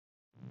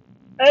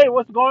Hey,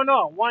 what's going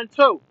on? 1,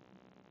 2.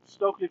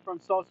 Stokely from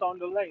South on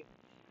the Lake.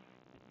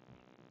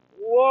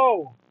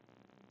 Whoa.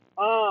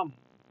 Um,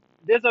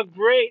 there's a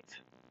great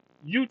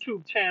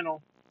YouTube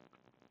channel.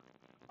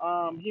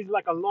 He's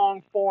like a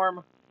long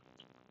form.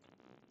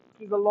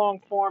 He's a long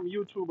form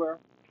YouTuber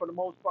for the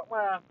most part.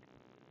 Well,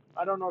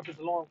 I don't know if it's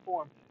long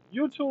form.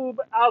 YouTube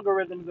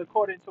algorithms,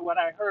 according to what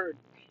I heard,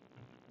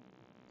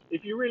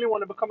 if you really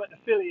want to become an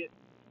affiliate,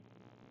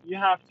 you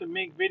have to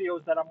make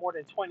videos that are more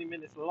than 20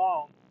 minutes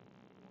long.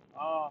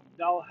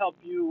 That'll help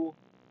you.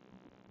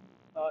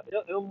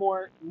 It'll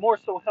more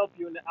so help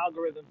you in the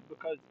algorithms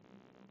because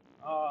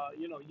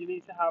you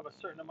need to have a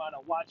certain amount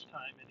of watch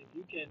time, and if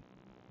you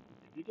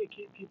can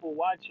keep people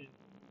watching,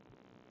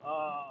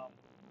 um,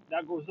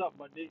 that goes up.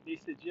 But they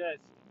suggest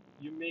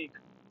you make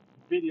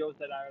videos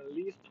that are at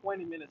least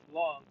 20 minutes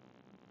long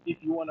if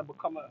you want to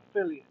become an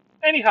affiliate.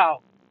 Anyhow,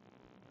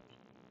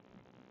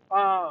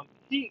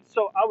 he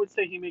so I would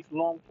say he makes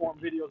long form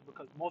videos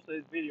because most of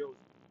his videos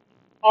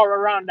are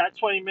around that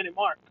 20-minute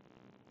mark,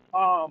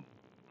 um,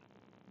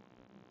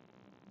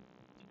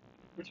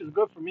 which is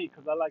good for me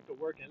because I like to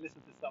work and listen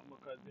to something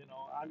because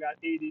I got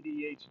ADD,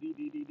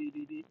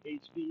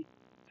 HD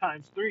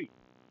times three.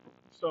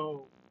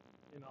 So,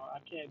 I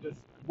can't just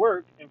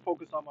work and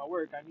focus on my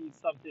work. I need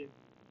something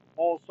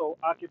also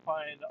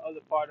occupying the other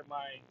part of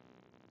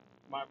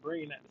my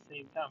brain at the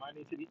same time. I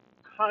need to be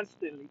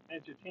constantly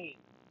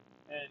entertained.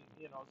 And,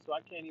 so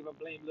I can't even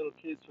blame little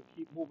kids for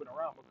keep moving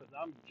around because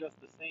I'm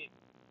just the same.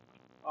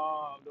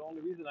 The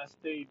only reason I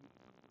stayed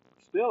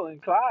still in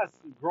class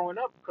growing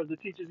up because the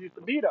teachers used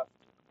to beat us.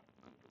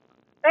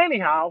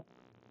 Anyhow,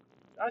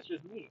 that's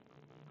just me.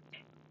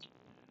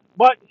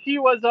 But he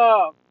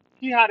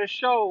had a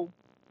show.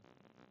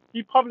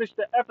 He published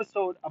the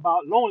episode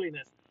about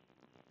loneliness.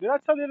 Did I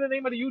tell you the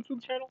name of the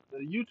YouTube channel? The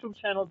YouTube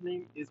channel's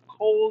name is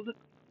Cold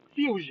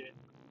Fusion.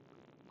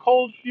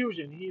 Cold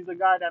Fusion. He's a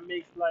guy that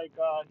makes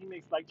he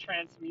makes like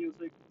trance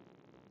music,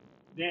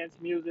 dance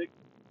music.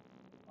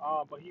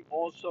 But he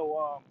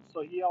also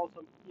so he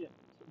also yeah,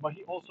 but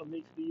he also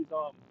makes these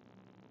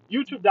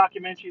YouTube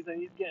documentaries, and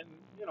he's getting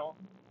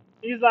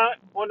he's not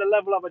on the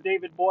level of a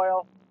David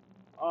Boyle.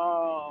 Um,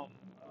 uh,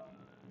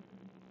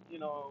 you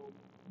know,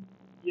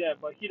 yeah,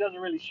 but he doesn't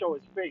really show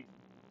his face.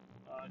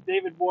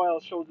 David Boyle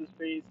shows his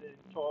face and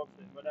talks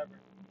and whatever.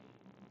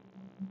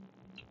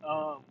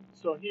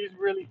 So he's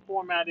really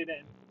formatted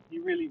and he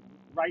really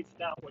writes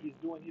down what he's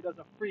doing. He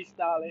doesn't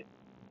freestyle it.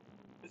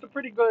 It's a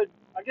pretty good,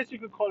 I guess you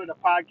could call it a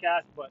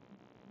podcast, but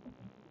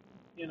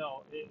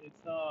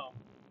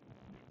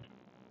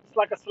it's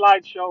like a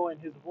slideshow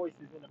and his voice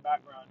is in the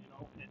background, and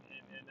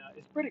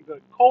it's pretty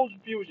good. Cold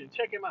Fusion,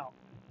 check him out.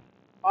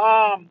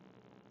 Um,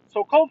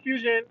 so Cold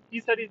Fusion, he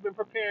said he's been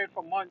preparing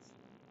for months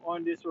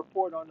on this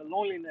report on the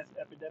loneliness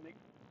epidemic.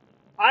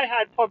 I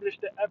had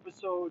published the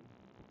episode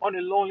on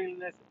the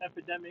loneliness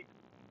epidemic.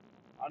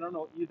 I don't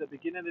know, either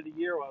beginning of the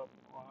year or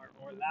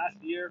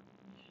last year.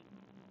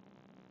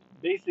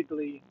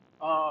 Basically,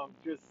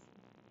 just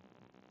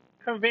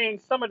conveying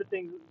some of the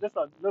things, just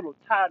a little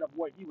tad of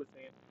what he was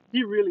saying.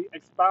 He really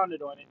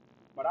expounded on it,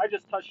 but I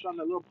just touched on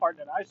the little part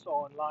that I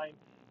saw online,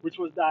 which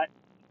was that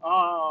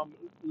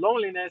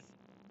loneliness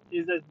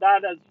is as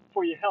bad as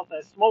for your health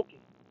as smoking,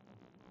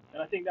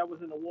 and I think that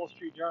was in the Wall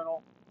Street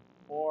Journal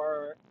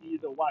or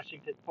either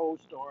Washington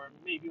Post or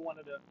maybe one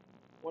of the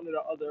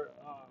other,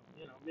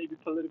 maybe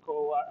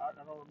political.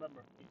 I don't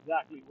remember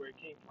exactly where it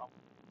came from,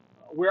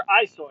 where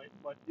I saw it,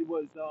 but it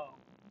was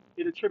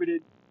it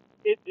attributed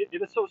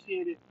it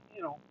associated,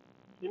 you know,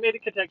 it made a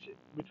connection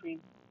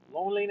between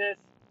loneliness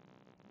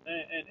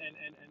and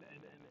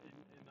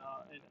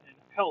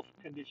health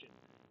conditions.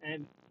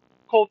 And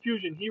Cold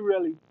Fusion, he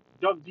really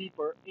dug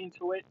deeper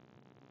into it,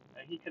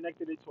 and he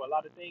connected it to a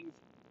lot of things.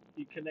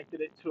 He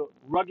connected it to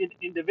rugged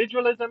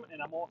individualism,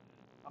 and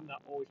I'm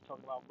not always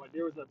talking about, but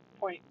there was a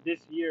point this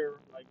year,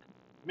 like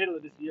middle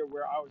of this year,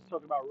 where I was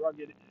talking about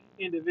rugged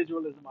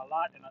individualism a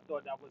lot, and I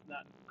thought that was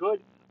not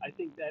good. I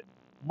think that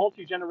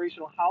multi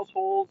generational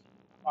households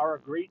are a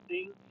great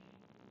thing,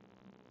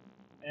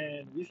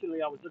 and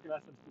recently I was looking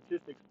at some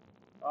statistics.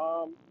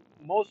 Um,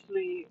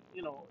 Mostly,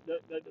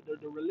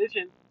 the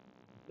religion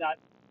that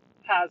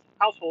has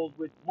households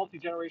with multi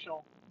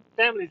generational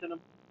families in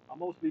them are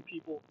mostly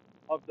people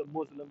of the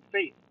Muslim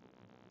faith.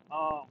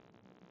 Um,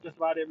 just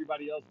about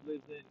everybody else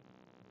lives in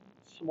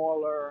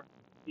smaller,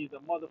 either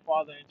mother,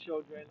 father, and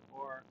children,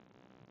 or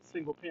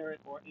single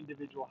parent or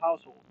individual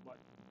households. But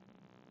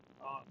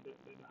the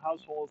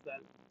households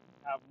that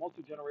have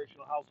multi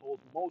generational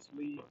households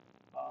mostly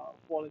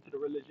fall into the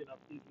religion of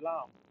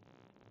Islam.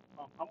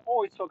 I'm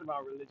always talking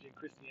about religion,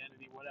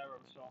 Christianity, whatever.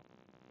 So,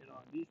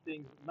 these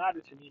things matter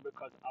to me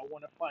because I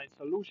want to find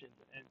solutions,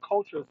 and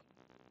cultures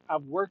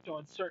have worked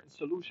on certain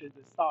solutions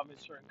and solving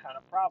certain kind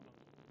of problems.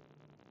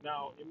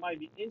 Now, it might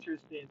be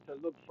interesting to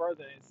look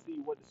further and see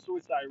what the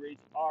suicide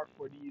rates are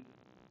for these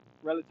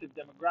relative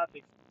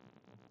demographics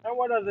and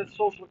what are the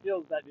social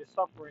ills that they're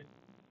suffering.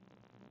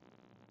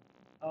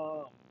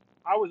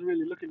 I was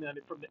really looking at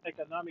it from the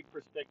economic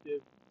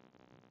perspective.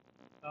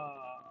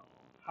 Uh,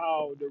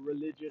 how the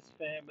religious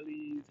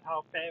families,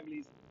 how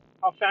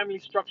family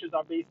structures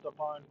are based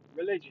upon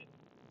religion,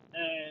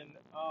 and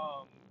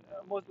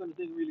Muslims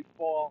didn't really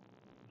fall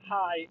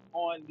high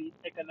on the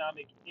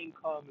economic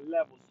income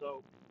level.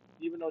 So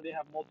even though they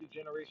have multi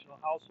generational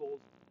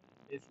households,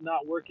 it's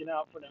not working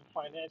out for them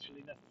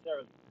financially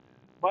necessarily.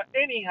 But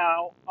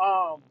anyhow,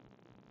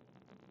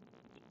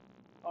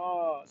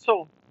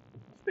 so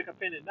stick a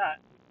pin in that.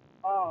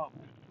 Um,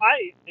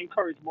 I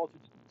encourage multi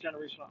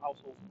generational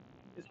households.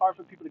 It's hard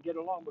for people to get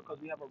along because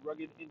we have a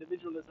rugged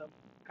individualism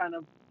kind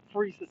of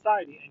free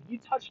society. And he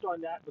touched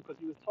on that because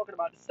he was talking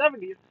about the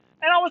 70s.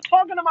 And I was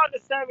talking about the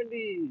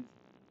 70s.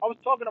 I was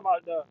talking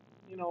about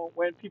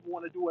when people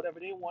want to do whatever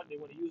they want to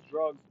use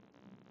drugs,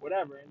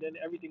 whatever. And then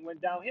everything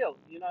went downhill.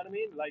 You know what I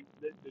mean? Like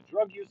the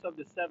drug use of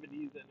the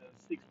 70s and the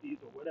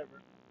 60s or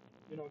whatever,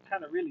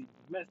 kind of really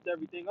messed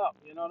everything up.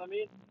 You know what I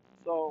mean?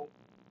 So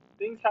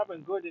things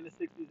happened good in the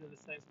 60s in the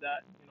sense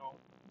that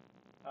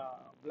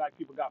black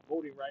people got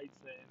voting rights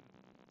and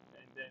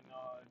then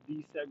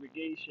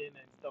desegregation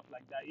and stuff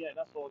like that. Yeah,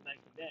 that's all nice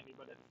and dandy,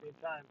 but at the same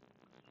time,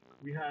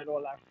 we had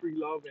all that free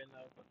love and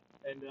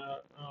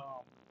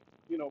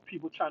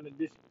people trying to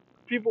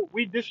people.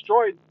 We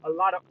destroyed a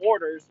lot of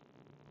orders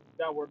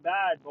that were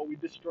bad, but we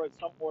destroyed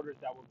some orders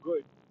that were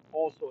good.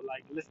 Also,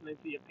 like listening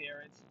to your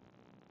parents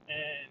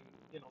and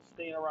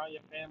staying around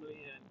your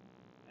family and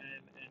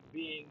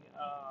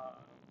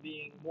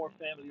being more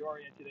family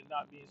oriented and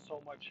not being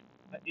so much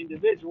an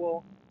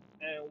individual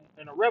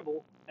and a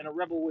rebel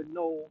with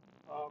no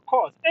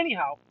cause.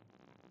 Anyhow,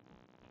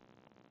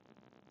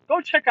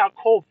 go check out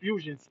Cold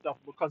Fusion stuff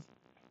because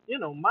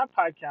my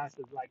podcast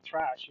is like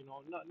trash.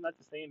 Not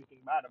to say anything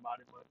bad about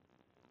it, but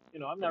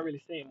I'm not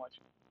really saying much.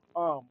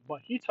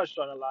 But he touched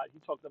on a lot. He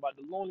talked about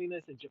the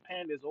loneliness in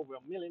Japan. There's over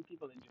 1 million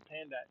people in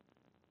Japan that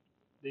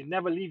they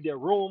never leave their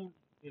room.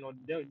 They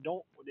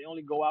don't. They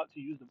only go out to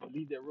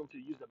leave their room to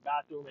use the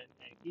bathroom and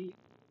eat.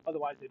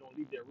 Otherwise, they don't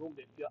leave their room.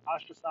 They feel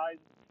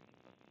ostracized,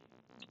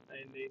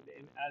 and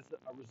as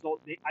a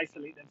result, they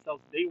isolate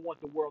themselves. They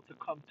want the world to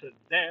come to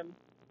them.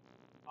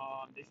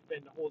 They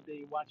spend the whole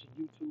day watching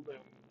YouTube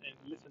and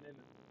listening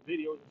to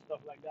videos and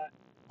stuff like that.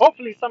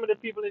 Hopefully, some of the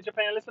people in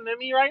Japan listen to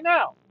me right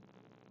now.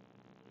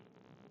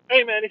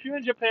 Hey man, if you're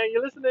in Japan,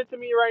 you're listening to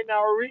me right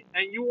now,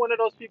 and you one of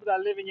those people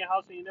that live in your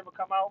house and you never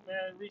come out,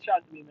 man, reach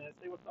out to me, man.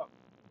 Say what's up.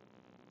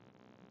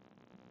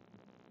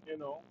 You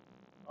know,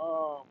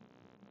 um,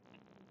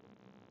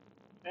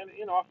 and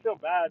I feel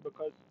bad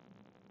because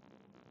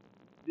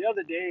the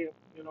other day,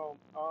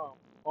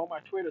 on my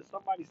Twitter,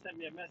 somebody sent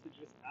me a message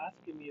just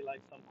asking me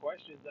like some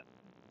questions,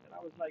 and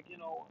I was like,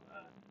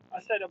 I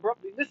said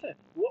abruptly, listen,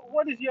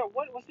 what is your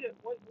what's your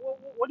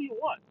what do you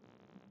want?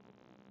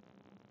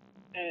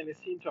 And it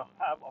seemed to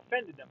have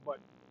offended them, but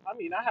I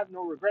mean, I have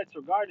no regrets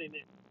regarding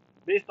it,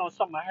 based on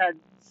something I had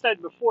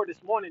said before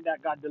this morning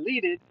that got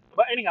deleted.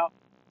 But anyhow,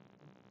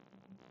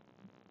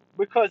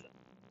 because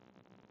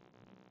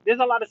there's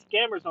a lot of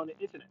scammers on the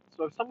internet,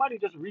 so if somebody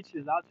just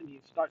reaches out to me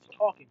and starts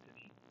talking to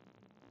me,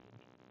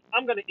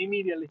 I'm gonna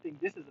immediately think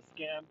this is a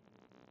scam.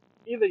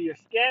 Either you're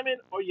scamming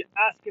or you're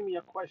asking me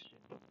a question.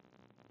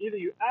 Either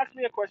you ask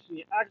me a question,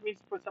 you ask me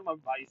for some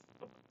advice,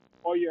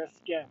 or you're a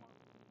scammer,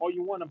 or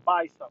you want to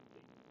buy something.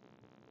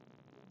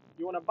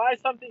 You want to buy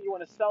something, you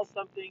want to sell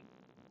something,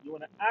 you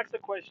want to ask a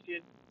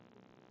question,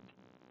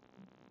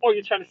 or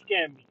you're trying to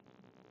scam me.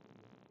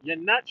 You're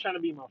not trying to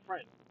be my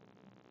friend.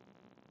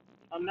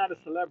 I'm not a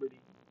celebrity.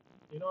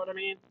 You know what I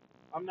mean?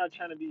 I'm not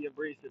trying to be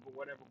abrasive or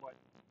whatever, but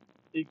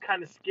it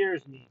kind of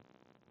scares me.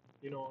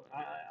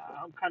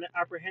 I'm kind of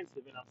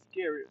apprehensive and I'm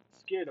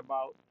scared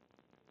about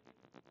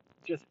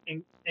just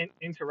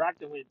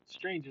interacting with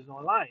strangers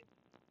online.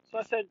 So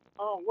I said,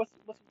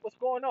 what's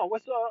going on?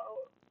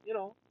 You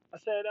know, I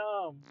said,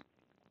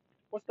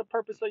 what's the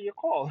purpose of your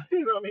call?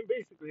 What I mean?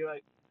 Basically,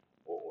 like,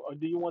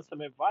 do you want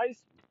some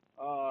advice?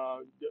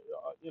 What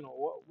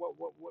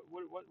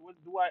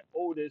do I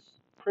owe this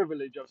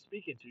privilege of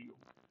speaking to you?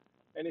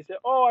 And they said,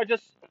 oh, I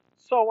just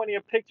saw one of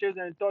your pictures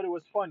and thought it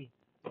was funny.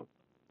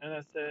 And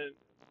I said,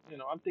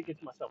 I'm thinking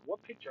to myself,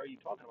 what picture are you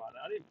talking about?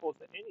 I didn't post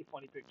any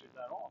funny pictures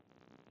at all.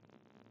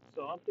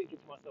 So I'm thinking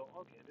to myself,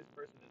 okay, this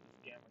person is a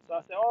scammer. So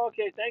I said, oh,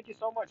 okay, thank you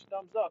so much,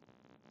 thumbs up.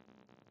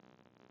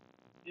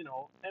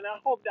 And I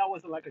hope that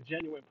wasn't like a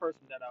genuine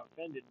person that I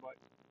offended, but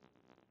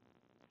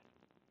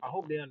I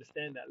hope they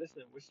understand that.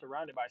 Listen, we're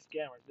surrounded by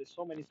scammers. There's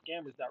so many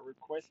scammers that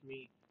request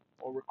me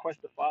or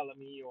request to follow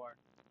me or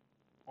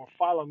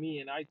follow me,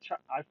 and I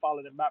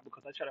follow them back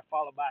because I try to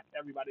follow back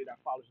everybody that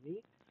follows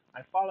me.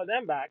 I follow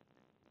them back,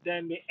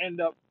 then they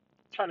end up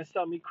trying to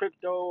sell me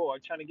crypto or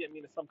trying to get me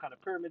into some kind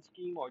of pyramid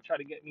scheme or try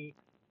to get me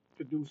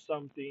to do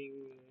something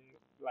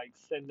like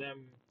send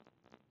them,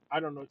 I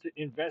don't know, to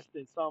invest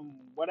in some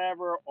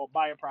whatever or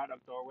buy a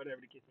product or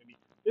whatever the case may be.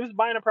 If it's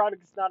buying a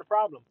product, it's not a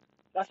problem.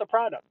 That's a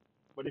product.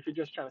 But if you're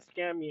just trying to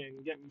scam me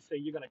and get me, say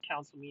you're gonna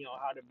counsel me on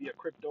how to be a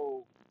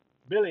crypto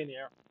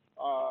billionaire,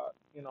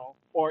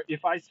 or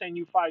if I send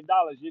you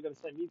 $5, you're gonna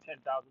send me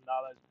 $10,000.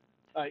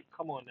 Like,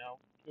 come on now,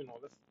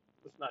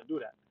 let's not do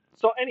that.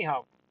 So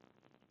anyhow,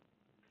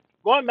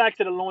 Going back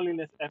to the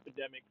loneliness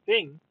epidemic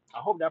thing, I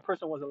hope that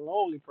person was a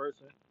lonely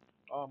person.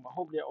 I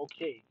hope they're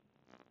okay.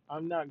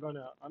 I'm not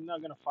gonna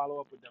follow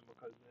up with them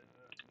because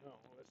no,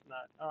 it's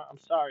not. I'm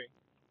sorry.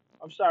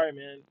 I'm sorry,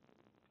 man.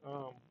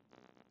 Um,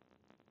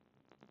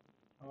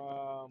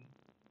 um,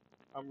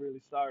 I'm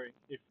really sorry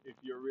if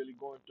you're really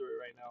going through it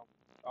right now.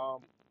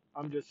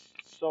 I'm just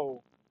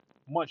so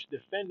much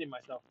defending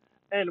myself.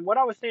 And what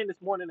I was saying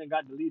this morning and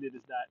got deleted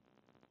is that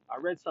I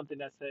read something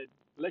that said,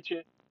 let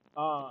you,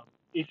 um,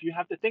 if you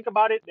have to think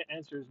about it, the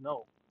answer is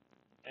no.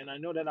 And I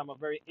know that I'm a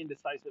very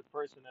indecisive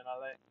person, and I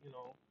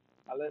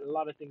let a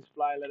lot of things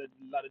fly, let a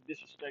lot of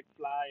disrespect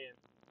fly, and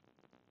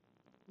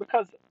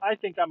because I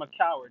think I'm a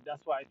coward,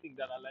 that's why I think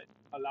that I let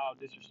allow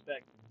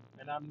disrespect,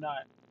 and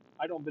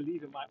I don't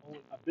believe in my own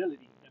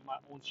ability and my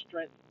own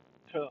strength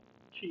to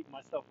keep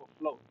myself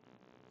afloat.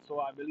 So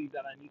I believe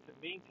that I need to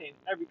maintain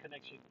every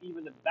connection,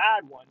 even the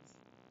bad ones,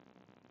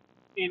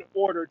 in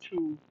order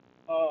to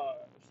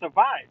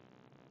survive.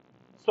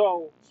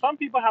 So some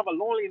people have a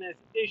loneliness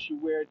issue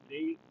where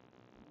they,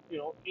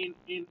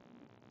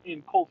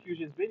 in Cold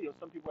Fusion's video,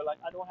 some people are like,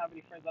 I don't have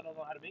any friends. I don't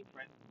know how to make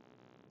friends.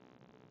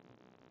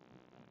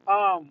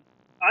 Um,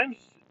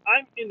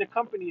 I'm in the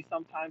company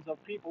sometimes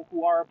of people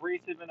who are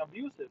abrasive and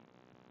abusive,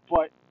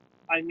 but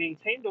I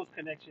maintain those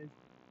connections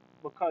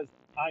because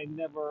I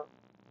never.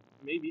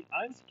 Maybe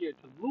I'm scared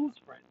to lose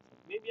friends.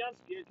 Maybe I'm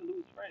scared to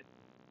lose friends,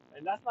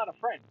 and that's not a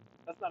friend.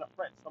 That's not a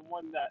friend.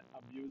 Someone that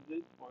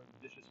abuses or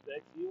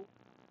disrespects you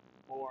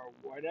or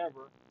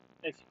whatever,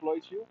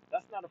 exploits you.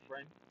 That's not a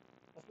friend.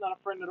 That's not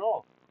a friend at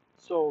all.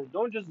 So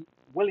don't just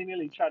willy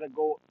nilly try to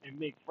go and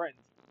make friends.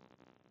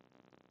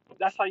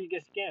 That's how you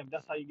get scammed.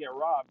 That's how you get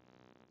robbed.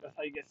 That's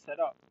how you get set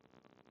up.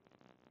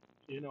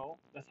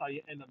 That's how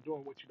you end up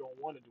doing what you don't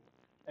want to do.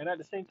 And at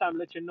the same time,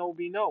 let your no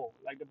be no,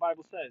 like the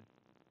Bible says.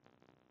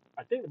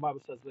 I think the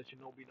Bible says let your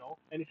no be no.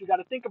 And if you got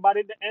to think about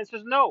it, the answer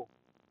is no.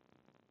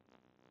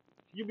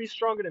 You be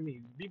stronger than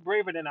me. Be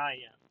braver than I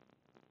am.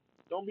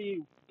 Don't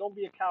be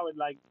a coward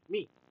like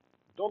me.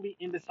 Don't be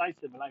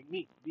indecisive like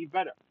me. Be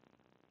better.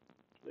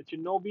 Let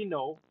your no be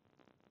no,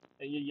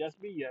 and your yes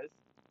be yes.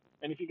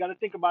 And if you got to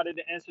think about it,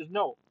 the answer is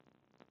no.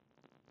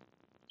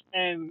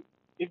 And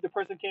if the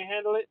person can't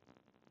handle it,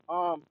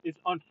 it's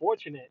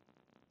unfortunate.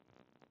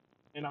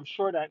 And I'm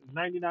sure that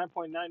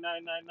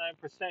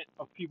 99.9999%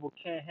 of people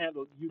can't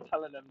handle you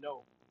telling them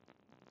no,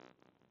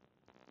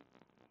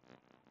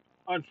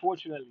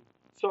 unfortunately.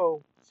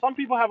 So some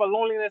people have a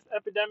loneliness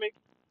epidemic.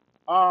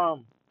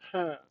 Um,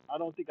 I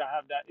don't think I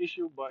have that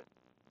issue, but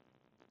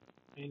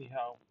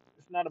anyhow,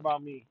 it's not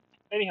about me.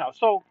 Anyhow,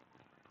 so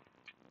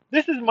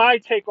this is my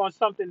take on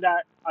something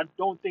that I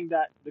don't think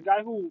that the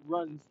guy who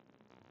runs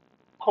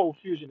Cold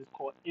Fusion is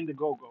called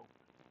Indiegogo.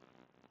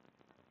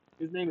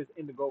 His name is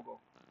Indiegogo.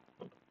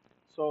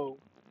 So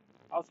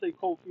I'll say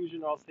Cold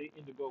Fusion or I'll say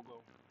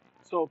Indiegogo.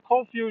 So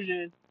Cold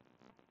Fusion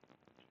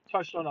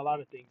touched on a lot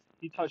of things.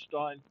 He touched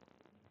on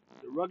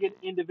the rugged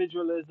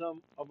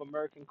individualism of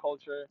American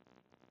culture,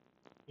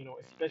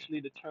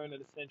 especially the turn of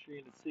the century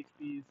in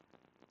the 60s,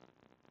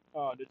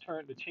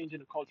 the change in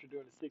the culture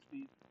during the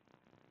 60s.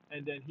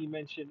 And then he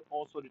mentioned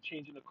also the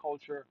change in the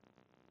culture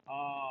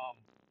um,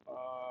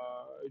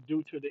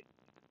 due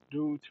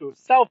to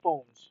cell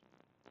phones,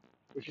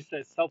 which he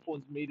says cell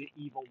phones made it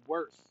even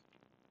worse,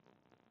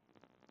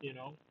 you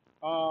know.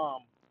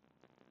 Um,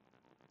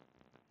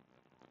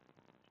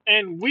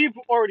 and we've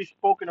already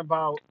spoken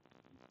about,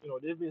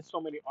 there's been so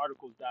many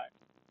articles that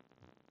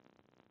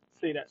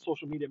say that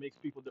social media makes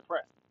people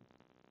depressed.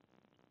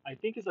 I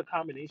think it's a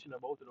combination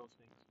of both of those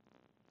things.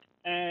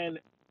 And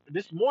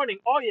this morning,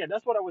 oh yeah,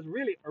 that's what I was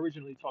really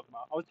originally talking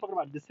about. I was talking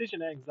about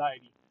decision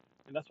anxiety,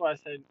 and that's why I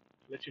said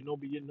let your no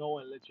be your no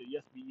and let your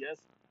yes be yes.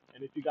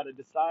 And if you got to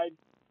decide,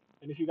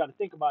 and if you got to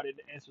think about it,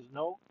 the answer is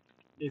no.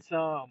 It's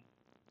um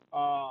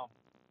I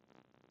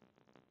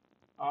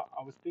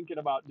was thinking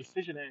about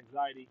decision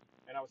anxiety,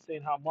 and I was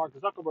saying how Mark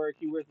Zuckerberg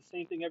he wears the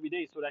same thing every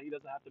day so that he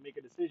doesn't have to make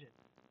a decision.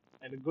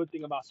 And the good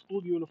thing about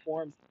school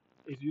uniforms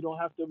is you don't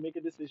have to make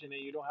a decision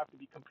and you don't have to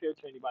be compared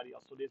to anybody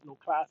else. So there's no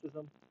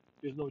classism,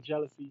 there's no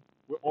jealousy.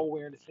 We're all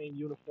wearing the same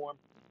uniform.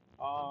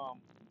 Um,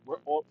 we're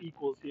all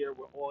equals here.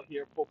 We're all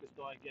here focused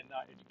on getting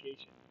our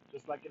education,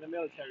 just like in the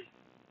military.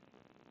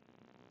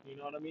 You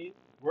know what I mean?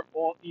 We're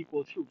all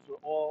equal troops. We're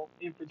all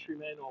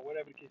infantrymen or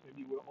whatever the case may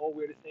be. We're all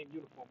wear the same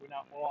uniform. We're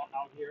not all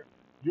out here.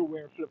 You're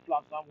wearing flip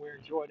flops. I'm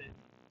wearing Jordans.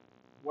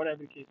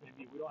 Whatever the case may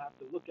be. We don't have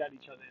to look at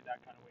each other in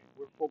that kind of way.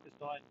 We're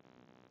focused on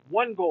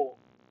one goal,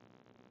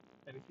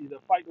 and it's either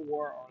fight the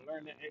war or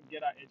learn to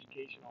get our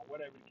education or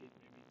whatever the case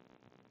may be.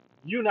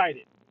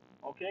 United,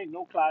 okay?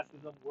 No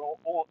classism. We're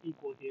all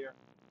equal here.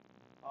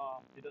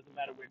 It doesn't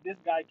matter where this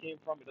guy came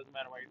from. It doesn't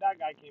matter where that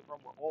guy came from.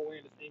 We're all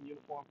wearing the same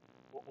uniform.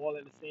 We're all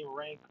in the same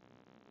rank.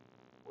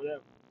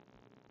 Whatever.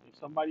 If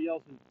somebody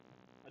else is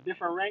a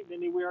different rank, then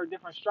they wear a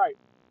different stripe.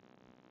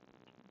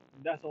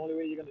 And that's the only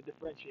way you're gonna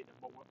differentiate them.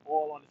 But we're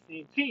all on the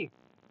same team.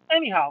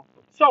 Anyhow,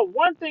 so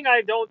one thing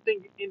I don't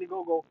think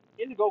Indiegogo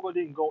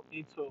didn't go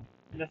into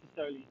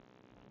necessarily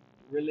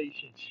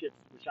relationships,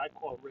 which I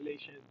call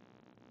relations,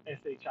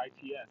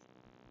 shits.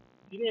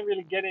 he didn't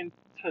really get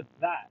into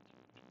that.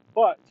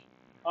 But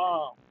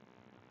um,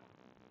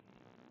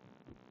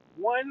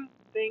 one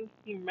thing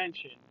he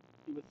mentioned,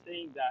 he was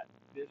saying that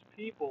there's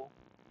people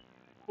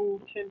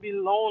who can be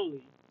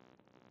lonely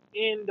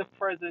in the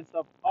presence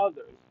of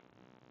others.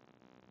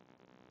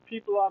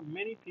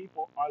 Many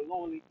people are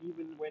lonely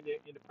even when they're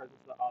in the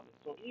presence of others.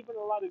 So even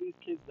a lot of these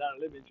kids that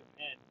live in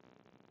Japan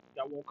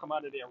that won't come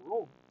out of their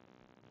room,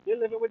 they're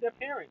living with their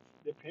parents.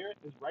 Their parent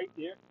is right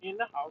there in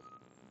the house.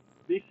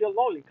 They feel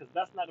lonely because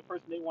that's not the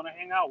person they want to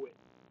hang out with.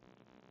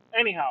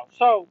 Anyhow,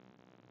 so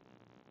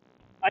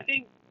I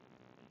think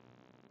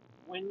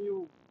when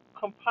you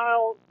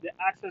compile the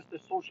access to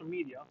social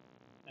media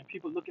and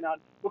people looking at,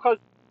 because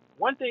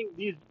one thing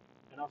these,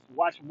 and I've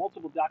watched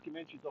multiple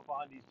documentaries of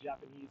on these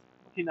Japanese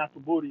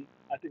hinatobori,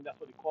 I think that's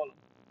what they call them.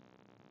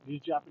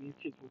 These Japanese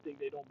kids who think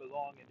they don't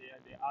belong and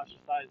they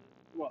ostracize.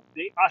 Well,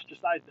 they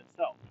ostracize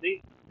themselves.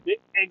 They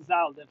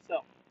exile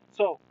themselves.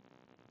 So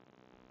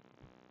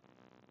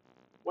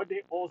what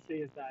they all say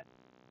is that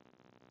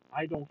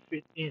I don't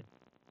fit in.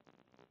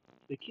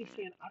 They keep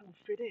saying I don't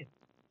fit in.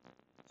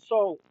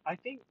 So I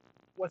think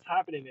what's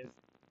happening is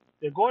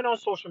they're going on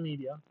social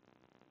media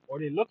or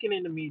they're looking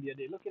in the media,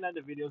 they're looking at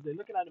the videos, they're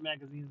looking at the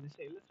magazines, and they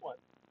say, listen, what?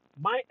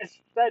 My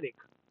aesthetic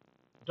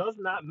does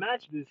not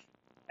match this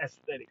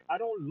aesthetic. I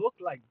don't look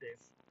like this.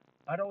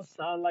 I don't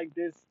sound like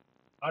this.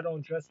 I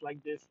don't dress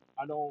like this.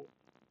 I don't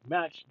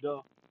match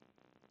the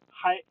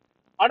height.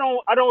 I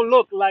don't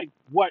look like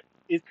what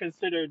is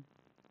considered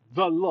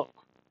the look.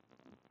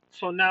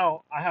 So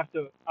now I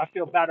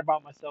feel bad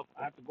about myself.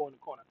 I have to go in the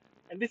corner.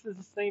 And this is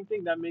the same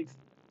thing that makes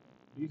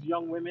these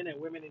young women and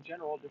women in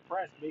general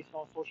depressed based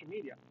on social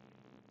media.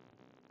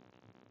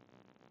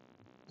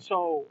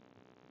 So,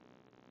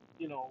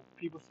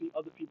 people see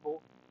other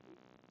people,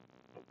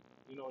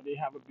 they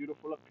have a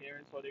beautiful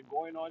appearance or they're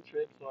going on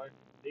trips or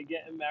they're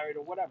getting married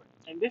or whatever.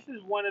 And this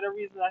is one of the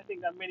reasons I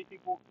think that many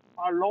people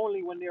are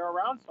lonely when they're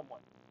around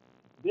someone.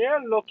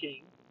 They're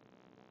looking,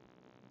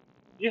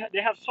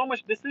 they have so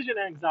much decision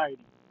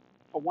anxiety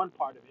for one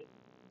part of it,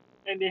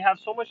 and they have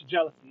so much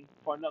jealousy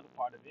for another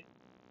part of it,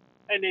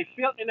 and they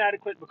feel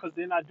inadequate because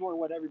they're not doing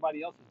what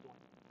everybody else is doing,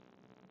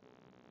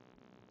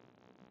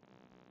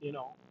 you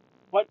know.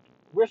 But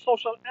we're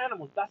social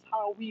animals. That's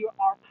how we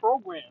are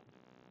programmed.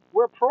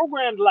 We're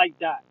programmed like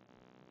that.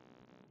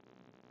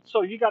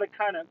 So you got to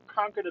kind of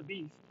conquer the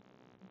beast,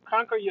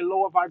 conquer your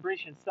lower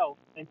vibration self,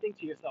 and think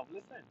to yourself,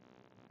 listen,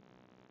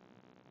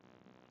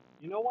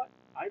 you know what?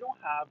 I don't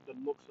have the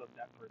looks of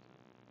that person.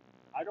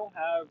 I don't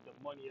have the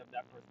money of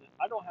that person.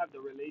 I don't have the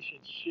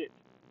relationship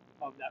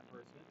of that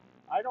person.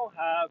 I don't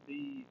have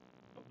the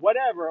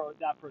whatever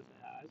that person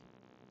has.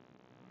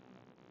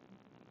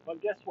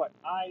 But guess what?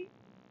 I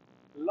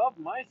love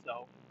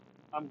myself.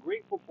 I'm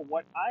grateful for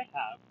what I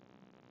have,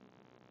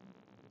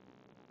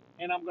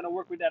 and I'm going to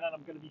work with that, and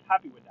I'm going to be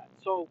happy with that.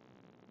 So,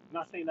 I'm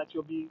not saying that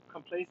you'll be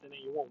complacent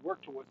and you won't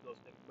work towards those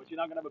things, but you're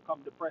not going to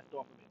become depressed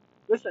off of it.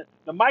 Listen,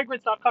 the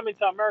migrants are coming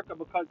to America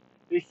because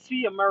they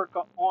see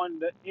America on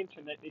the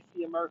internet, they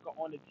see America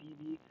on the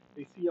TV,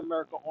 they see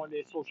America on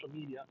their social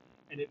media,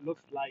 and it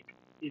looks like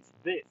it's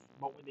this.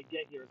 But when they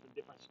get here, it's a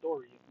different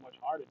story. It's much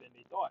harder than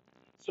they thought.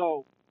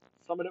 So,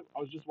 I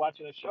was just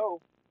watching a show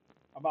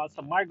about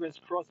some migrants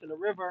crossing the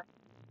river,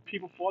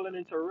 people falling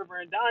into a river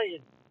and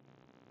dying.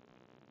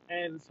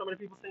 And some of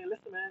the people saying,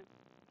 listen, man,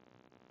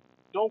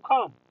 don't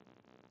come.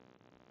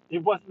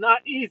 It was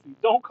not easy.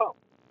 Don't come.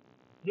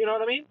 You know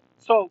what I mean?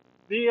 So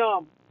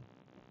the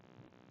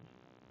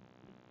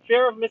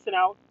fear of missing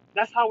out,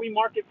 that's how we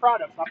market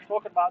products. I've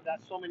talked about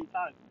that so many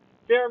times.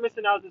 Fear of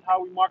missing out is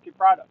how we market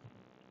products.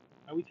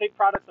 And we take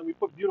products and we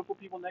put beautiful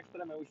people next to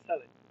them and we sell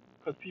it.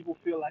 Because people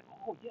feel like,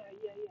 oh yeah,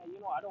 yeah,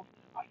 yeah,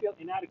 I feel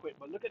inadequate.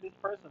 But look at this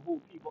person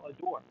who people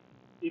adore.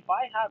 If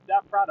I have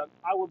that product,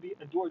 I will be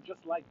adored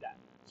just like that.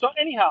 So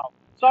anyhow,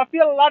 so I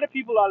feel a lot of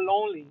people are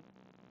lonely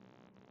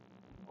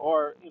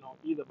or,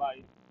 either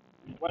by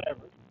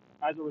whatever,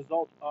 as a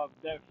result of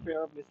their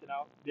fear of missing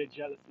out, their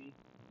jealousy,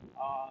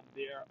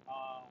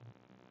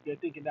 they're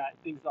thinking that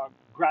things are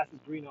grass is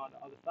greener on the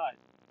other side,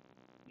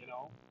 you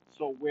know.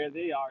 So where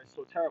they are is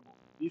so terrible.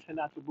 These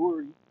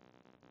Hanatsuburi,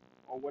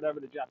 or whatever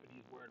the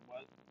Japanese word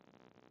was,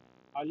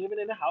 are living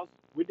in a house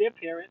with their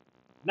parent,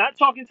 not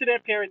talking to their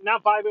parent,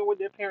 not vibing with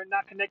their parent,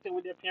 not connecting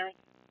with their parent,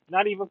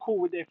 not even cool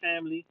with their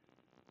family,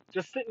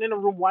 just sitting in a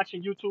room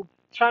watching YouTube,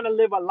 trying to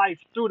live a life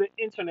through the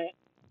internet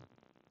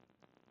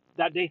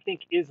that they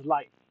think is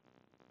life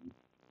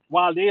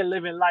while they're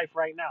living life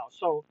right now.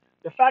 So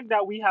the fact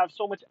that we have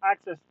so much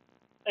access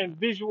and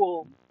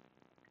visual,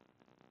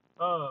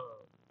 uh,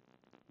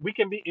 we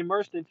can be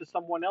immersed into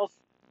someone else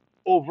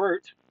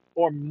overt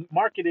or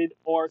marketed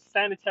or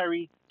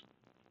sanitary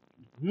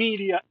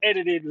media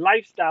edited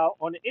lifestyle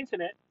on the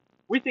internet.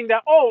 We think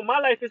that, oh, my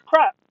life is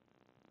crap,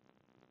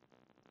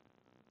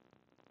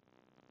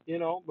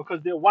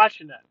 because they're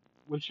watching that,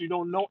 which you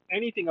don't know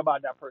anything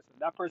about that person.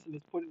 That person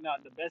is putting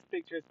out the best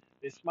pictures,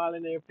 they're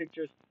smiling in their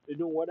pictures, they're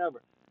doing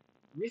whatever.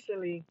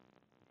 Recently,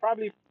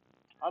 probably,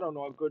 I don't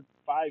know, a good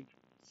 5,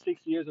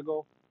 6 years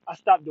ago, I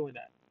stopped doing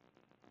that.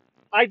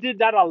 I did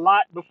that a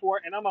lot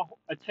before, and I'm a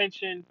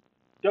attention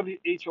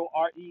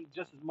WHORE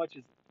just as much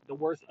as the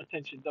worst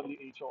attention WHORE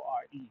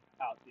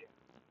out there.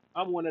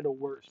 I'm one of the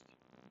worst.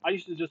 I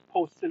used to just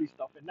post silly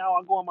stuff, and now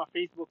I go on my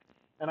Facebook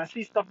and I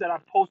see stuff that I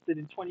posted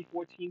in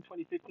 2014,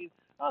 2015.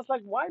 I was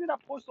like, why did I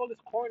post all this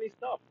corny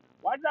stuff?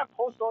 Why did I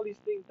post all these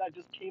things that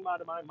just came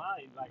out of my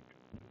mind,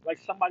 like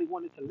somebody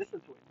wanted to listen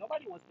to it?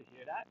 Nobody wants to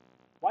hear that.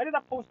 Why did I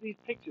post these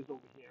pictures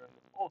over here? And,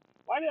 oh,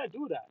 why did I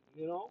do that?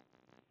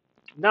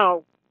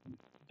 Now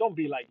don't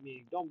be like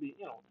me. Don't be,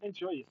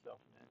 enjoy yourself,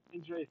 man.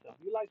 Enjoy yourself.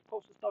 You like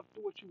posting stuff,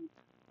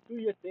 do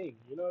your thing.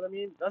 You know what I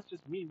mean? That's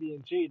just me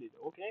being jaded,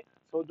 okay?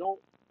 So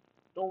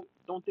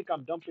don't think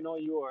I'm dumping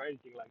on you or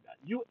anything like that.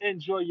 You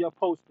enjoy your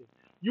posting.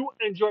 You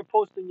enjoy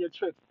posting your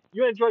trips.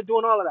 You enjoy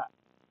doing all of that.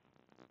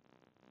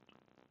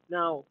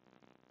 Now,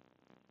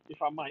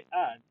 if I might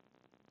add,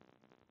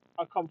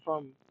 I come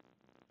from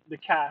the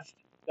caste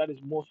that is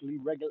mostly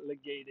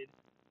relegated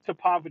to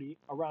poverty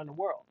around the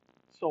world.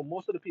 So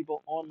most of the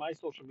people on my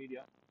social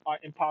media are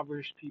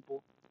impoverished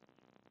people.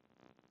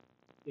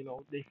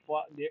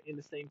 They're in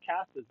the same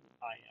caste as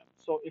I am.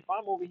 So if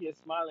I'm over here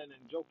smiling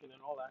and joking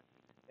and all that,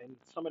 and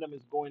some of them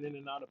is going in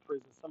and out of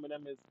prison, some of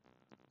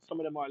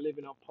them are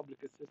living on public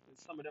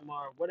assistance, some of them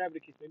are whatever the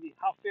case may be.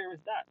 How fair is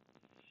that?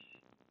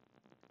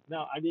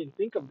 Now I didn't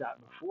think of that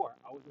before.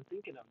 I wasn't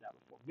thinking of that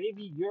before.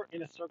 Maybe you're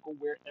in a circle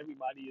where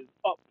everybody is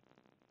up,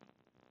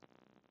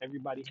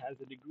 everybody has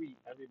a degree,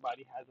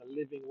 everybody has a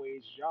living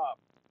wage job,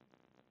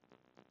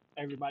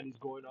 everybody's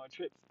going on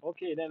trips.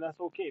 Okay, then that's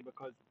okay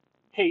because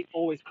hate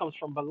always comes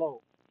from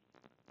below.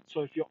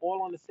 So if you're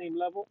all on the same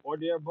level or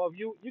they're above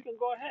you, you can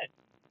go ahead.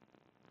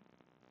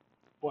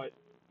 But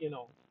you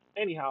know,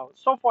 anyhow,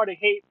 so far the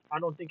hate I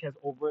don't think has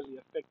overtly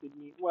affected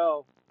me.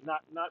 Well,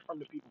 not from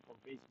the people from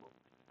Facebook,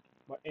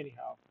 but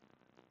anyhow.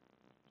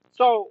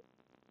 So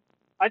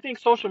I think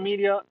social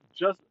media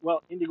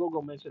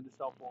Indiegogo mentioned the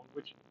cell phone,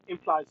 which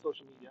implies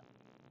social media.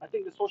 I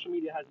think the social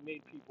media has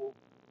made people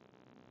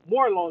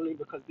more lonely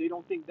because they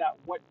don't think that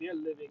what they're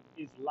living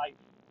is life.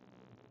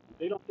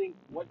 They don't think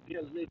what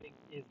they're living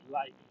is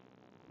life.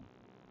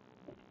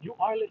 You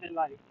are living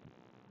life.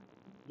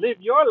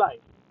 Live your life.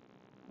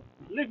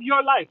 Live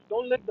your life.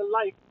 Don't live the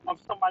life of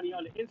somebody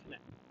on the internet.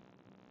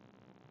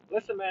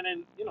 Listen, man,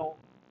 and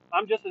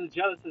I'm just as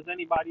jealous as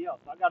anybody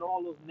else. I got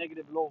all those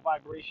negative, low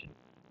vibration,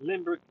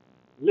 limbic,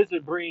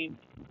 lizard brain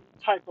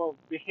type of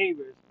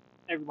behaviors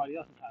everybody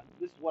else has.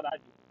 This is what I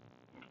do.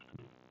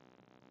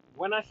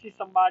 When I see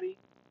somebody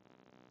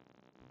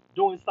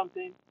doing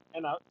something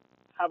and I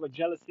have a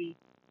jealousy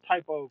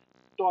type of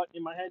thought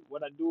in my head,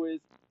 what I do is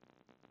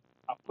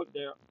I put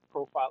their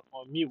profile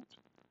on mute.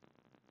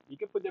 You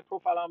can put their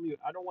profile on mute.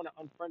 I don't want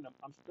to unfriend them.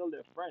 I'm still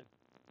their friend.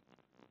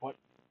 But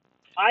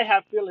I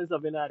have feelings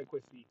of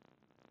inadequacy.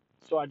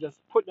 So I just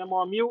put them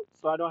on mute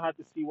so I don't have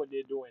to see what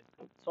they're doing.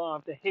 So I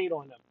don't have to hate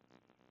on them.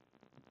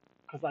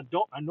 Because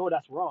I know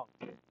that's wrong.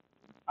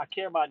 I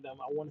care about them.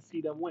 I want to see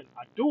them win.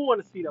 I do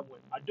want to see them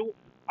win.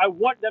 I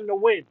want them to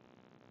win.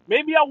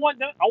 Maybe I want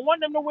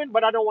them to win,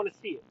 but I don't want to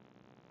see it.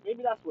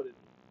 Maybe that's what it is.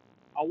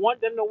 I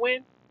want them to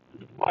win,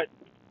 but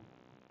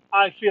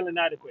I feel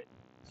inadequate.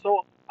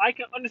 So I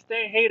can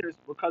understand haters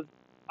because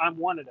I'm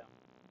one of them.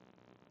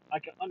 I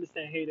can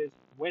understand haters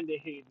when they're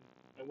hating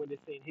and when they're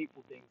saying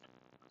hateful things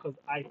because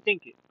I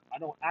think it. I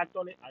don't act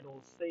on it. I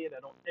don't say it. I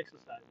don't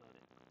exercise on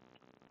it.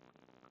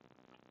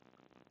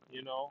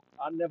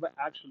 I never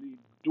actually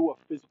do a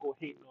physical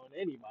hating on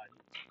anybody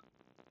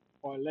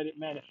or let it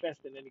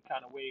manifest in any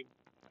kind of way.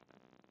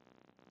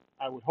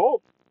 I would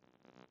hope.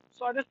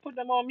 So I just put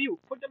them on mute.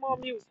 Put them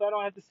on mute so I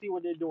don't have to see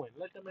what they're doing.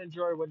 Let them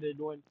enjoy what they're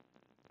doing,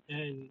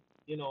 and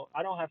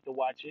I don't have to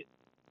watch it.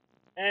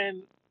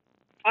 And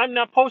I'm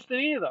not posting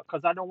either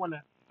because I don't want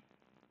to.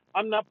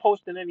 I'm not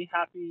posting any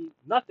happy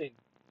nothing,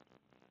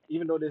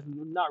 even though there's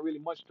not really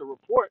much to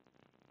report.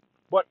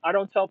 But I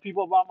don't tell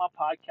people about my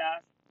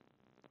podcast.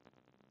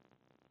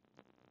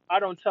 I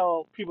don't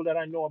tell people that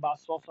I know about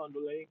Sauce on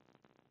Delay.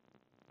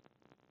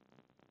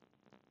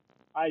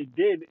 I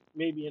did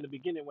maybe in the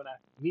beginning when I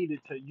needed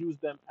to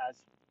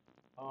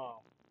um,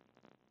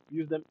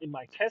 use them in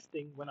my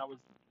testing when I was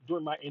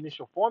doing my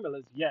initial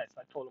formulas. Yes,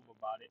 I told them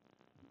about it.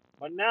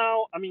 But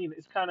now, I mean,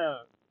 I'm kind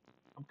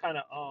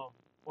of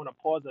on a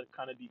pause that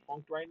kind of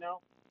defunct right now.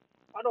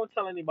 I don't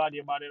tell anybody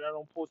about it. I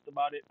don't post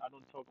about it. I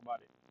don't talk about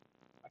it.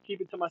 I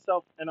keep it to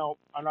myself, and I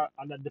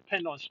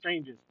depend on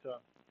strangers to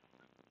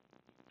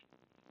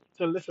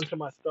listen to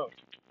my stuff.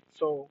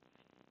 So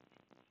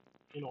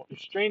if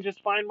strangers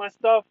find my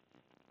stuff,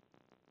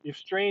 if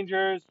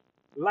strangers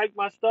like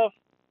my stuff,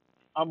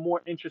 I'm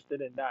more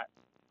interested in that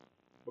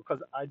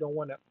because I don't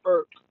want to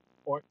irk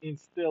or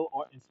instill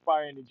or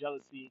inspire any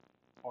jealousy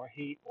or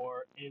hate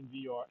or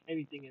envy or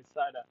anything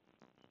inside of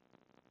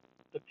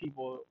the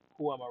people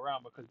who I'm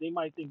around because they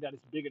might think that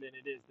it's bigger than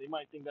it is. They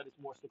might think that it's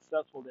more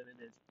successful than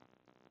it is.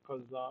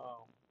 Because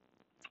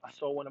I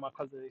saw one of my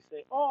cousins, they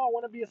say, "Oh, I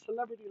want to be a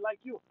celebrity like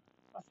you."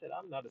 I said,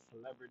 "I'm not a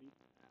celebrity."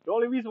 The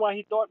only reason why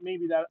he thought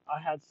maybe that I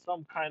had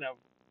some kind of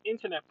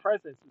internet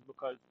presence is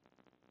because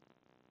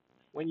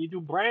when you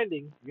do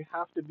branding, you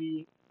have to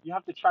be. You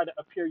have to try to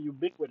appear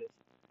ubiquitous.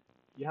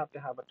 You have to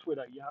have a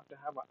Twitter. You have to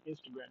have an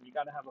Instagram. You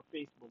got to have a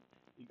Facebook.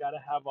 You got to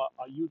have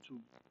a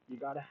YouTube. You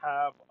got to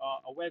have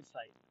a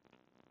website.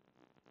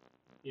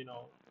 You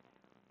know,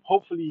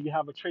 hopefully you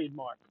have a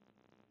trademark.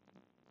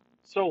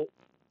 So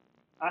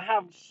I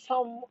have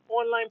some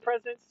online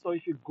presence. So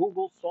if you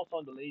Google sauce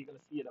on delay, you're gonna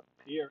see it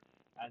appear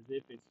as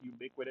if it's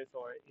ubiquitous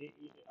or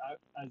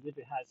as if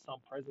it has some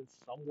presence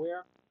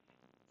somewhere.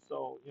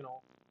 So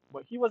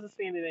but he wasn't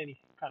saying it in any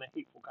kind of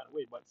hateful kind of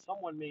way. But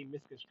someone may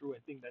misconstrue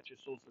and think that you're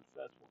so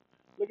successful.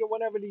 Look at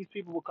whenever these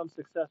people become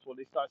successful,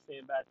 they start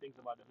saying bad things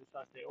about them. They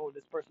start saying, "Oh,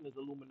 this person is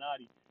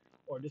Illuminati,"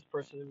 or "This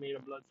person made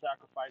a blood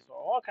sacrifice," or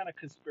all kind of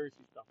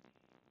conspiracy stuff.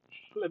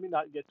 Let me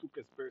not get too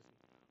conspiracy.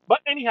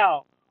 But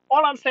anyhow,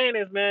 all I'm saying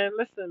is, man,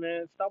 listen,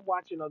 man, stop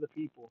watching other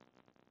people.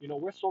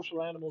 We're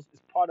social animals.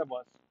 It's part of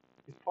us.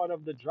 It's part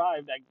of the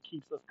drive that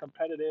keeps us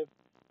competitive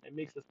and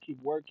makes us keep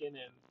working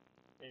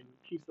and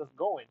keeps us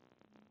going.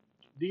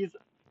 These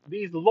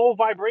these low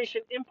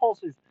vibration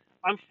impulses,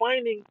 I'm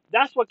finding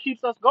that's what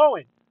keeps us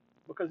going.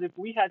 Because if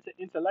we had to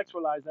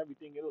intellectualize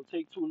everything, it'll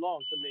take too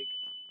long to make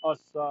us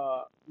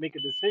make a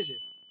decision.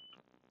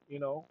 You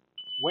know,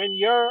 when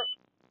you're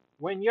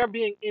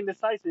being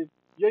indecisive,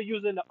 you're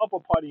using the upper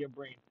part of your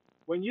brain.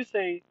 When you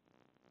say,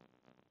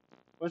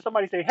 when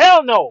somebody say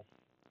hell no,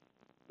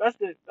 that's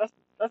the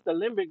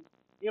limbic.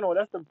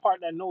 That's the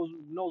part that knows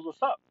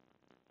what's up.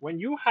 When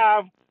you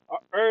have a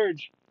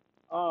urge,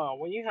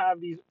 when you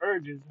have these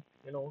urges,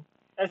 you know,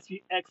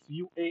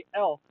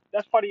 SEXUAL,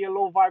 that's part of your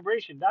low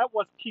vibration. That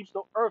what keeps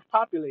the earth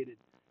populated.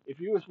 If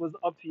you was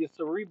up to your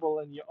cerebral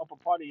and your upper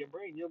part of your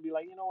brain, you'll be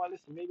like, you know what,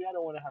 listen, maybe I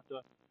don't want to have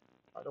to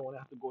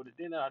go to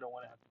dinner. I don't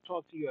want to have to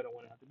talk to you. I don't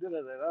want to have to da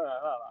da da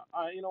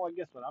da da. You know what?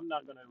 Guess what? I'm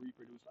not gonna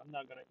reproduce. I'm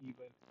not gonna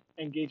even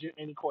engage in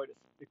any coitus.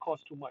 It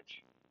costs too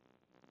much.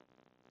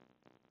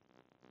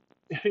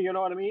 You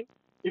know what I mean?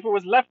 If it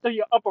was left to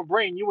your upper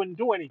brain, you wouldn't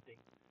do anything.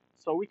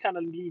 So we kind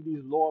of need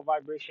these lower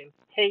vibration: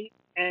 hate,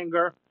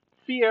 anger,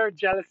 fear,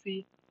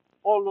 jealousy,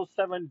 all those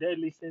seven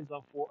deadly sins.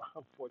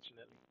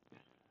 Unfortunately,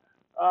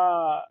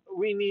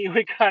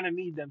 we kind of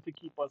need them to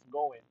keep us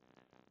going.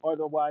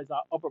 Otherwise,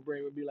 our upper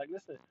brain would be like,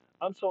 listen,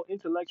 I'm so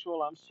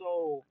intellectual. I'm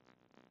so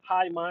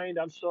high mind.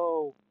 I'm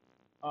so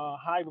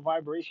high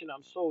vibration.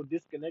 I'm so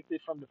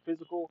disconnected from the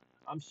physical.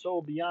 I'm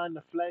so beyond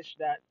the flesh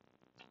that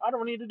I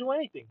don't need to do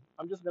anything.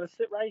 I'm just gonna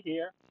sit right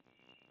here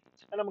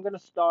and I'm gonna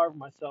starve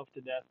myself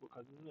to death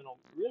because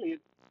really,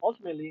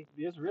 ultimately,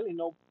 there's really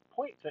no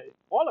point to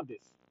all of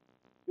this.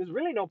 There's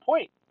really no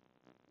point.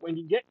 When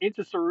you get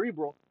into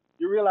cerebral,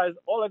 you realize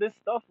all of this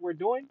stuff we're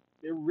doing.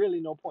 There's really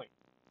no point.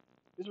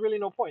 There's really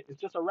no point. It's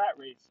just a rat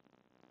race.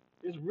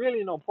 There's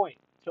really no point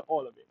to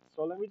all of it.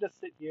 So let me just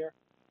sit here.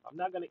 I'm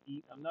not gonna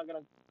eat. I'm not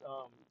gonna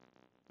um,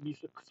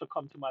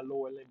 succumb to my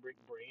lower limbic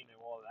brain and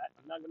all that.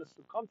 I'm not gonna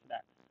succumb to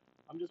that.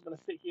 I'm just gonna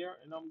sit here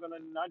and I'm gonna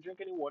not drink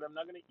any water. I'm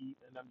not gonna eat,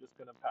 and I'm just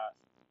gonna pass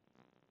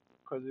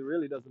because it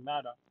really doesn't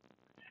matter.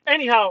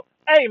 Anyhow,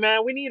 hey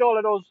man, we need all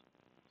of those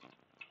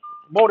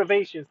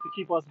motivations to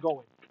keep us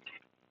going,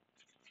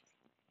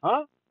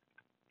 huh?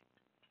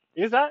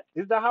 Is that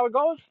how it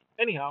goes?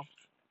 Anyhow,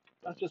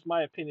 that's just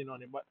my opinion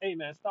on it. But hey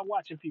man, stop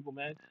watching people,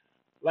 man.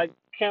 Like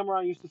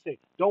Cameron used to say,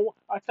 don't.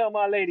 I tell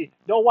my lady,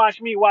 don't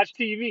watch me, watch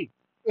TV.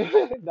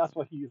 That's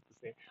what he used to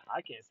say.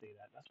 I can't say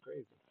that. That's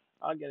crazy.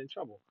 I'll get in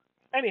trouble.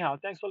 Anyhow,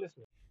 thanks for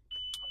listening.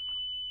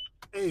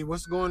 Hey,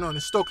 what's going on?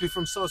 It's Stokely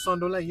from South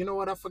Sondole. You know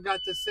what I forgot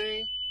to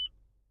say?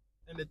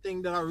 And the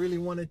thing that I really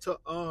wanted to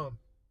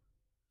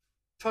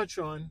touch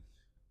on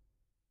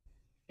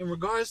in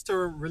regards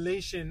to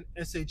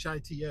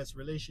SHITS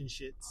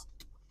relationships,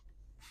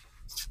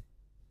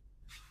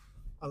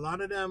 a lot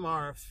of them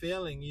are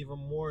failing even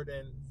more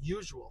than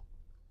usual.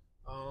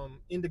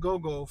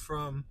 Indiegogo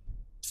from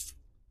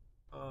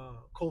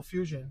Cold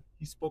Fusion,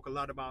 he spoke a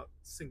lot about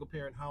single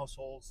parent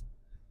households,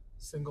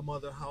 single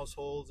mother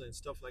households, and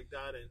stuff like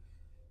that, and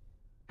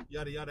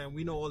yada yada. And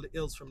we know all the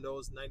ills from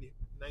those.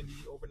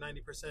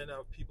 90%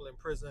 of people in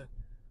prison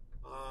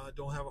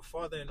don't have a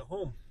father in the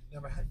home.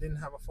 Didn't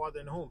have a father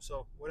in the home.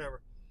 So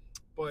whatever.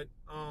 But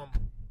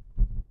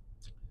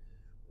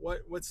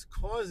what's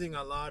causing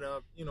a lot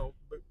of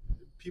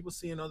people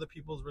seeing other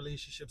people's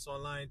relationships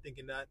online,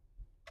 thinking that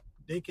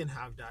they can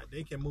have that,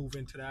 they can move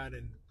into that,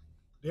 and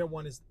their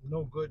one is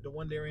no good. The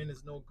one they're in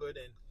is no good,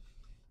 and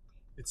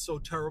it's so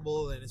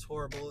terrible and it's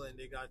horrible, and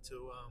they got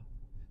to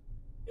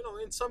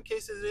in some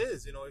cases it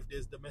is. If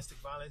there's domestic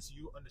violence,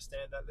 you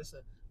understand that,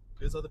 listen,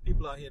 there's other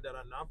people out here that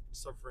are not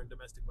suffering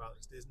domestic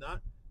violence. There's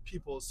not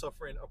people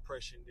suffering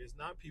oppression. There's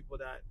not people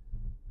that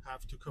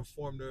have to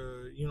conform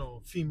to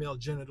female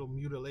genital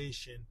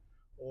mutilation,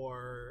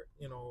 or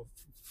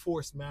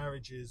forced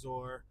marriages,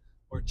 or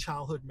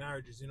childhood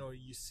marriages.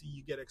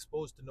 You get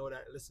exposed to know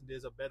that, listen,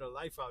 there's a better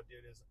life out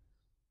there.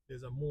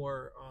 There's a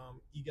more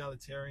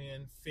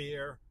egalitarian,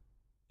 fair,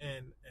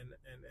 and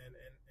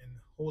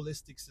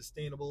holistic,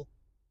 sustainable,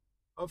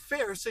 a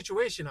fair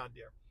situation out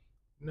there.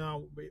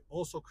 Now, it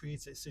also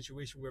creates a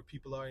situation where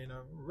people are in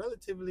a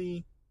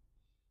relatively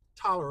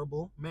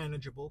tolerable,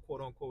 manageable,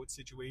 quote unquote,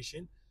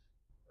 situation,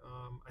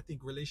 I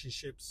think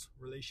relationships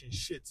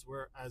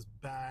were as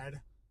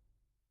bad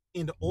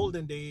in the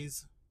olden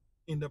days,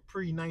 in the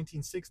pre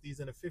 1960s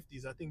and the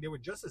 50s. I think they were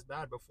just as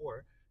bad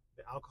before.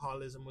 The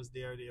alcoholism was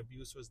there, the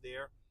abuse was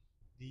there,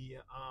 the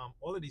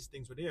all of these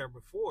things were there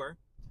before,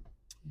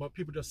 but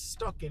people just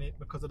stuck in it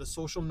because of the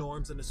social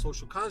norms and the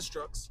social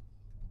constructs,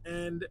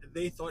 and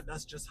they thought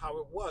that's just how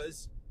it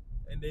was,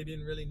 and they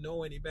didn't really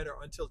know any better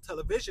until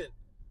television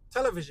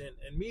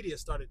and media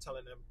started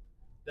telling them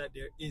that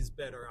there is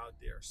better out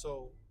there.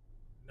 So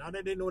now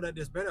that they know that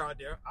there's better out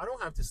there, I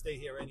don't have to stay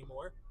here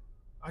anymore.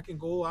 I can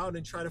go out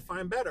and try to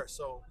find better.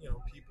 So,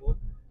 people,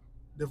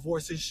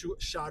 divorces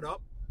shot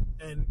up,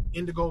 and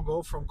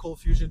Indiegogo from Cold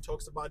Fusion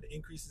talks about the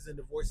increases in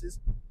divorces,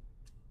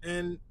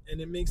 and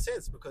it makes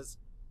sense because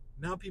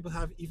now people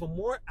have even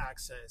more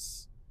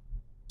access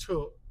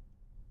to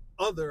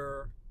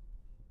other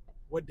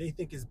what they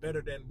think is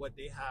better than what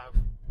they have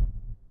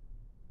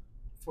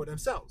for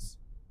themselves.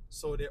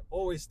 So they're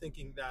always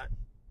thinking that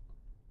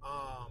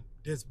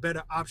there's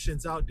better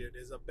options out there.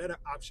 There's a better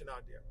option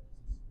out there.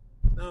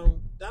 Now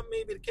that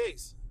may be the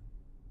case.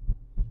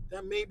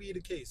 That may be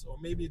the case, or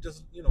maybe it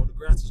just the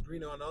grass is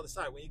greener on the other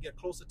side. When you get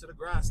closer to the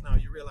grass, now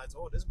you realize,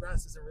 oh, this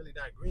grass isn't really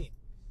that green.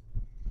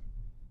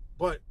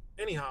 But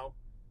anyhow,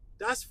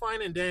 that's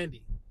fine and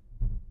dandy.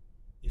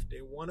 If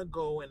they want to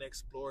go and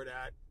explore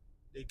that,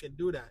 they can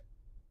do that.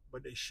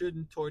 But they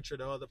shouldn't torture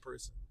the other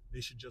person.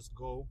 They should just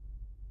go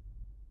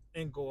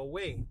and go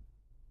away.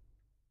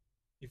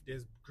 If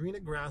there's greener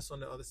grass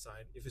on the other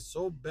side, if it's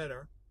so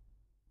better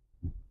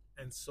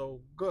and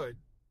so good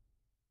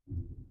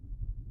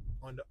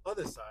on the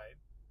other side,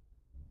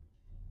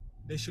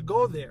 they should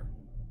go there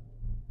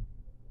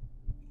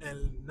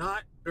and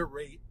not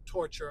berate,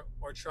 torture,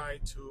 or try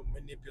to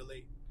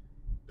manipulate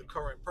the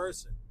current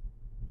person.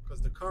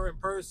 Because the current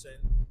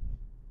person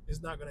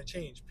is not going to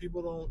change.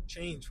 People don't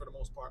change for the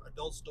most part.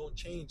 Adults don't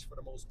change for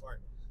the most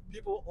part.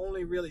 People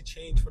only really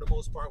change for the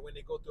most part when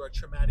they go through a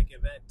traumatic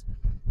event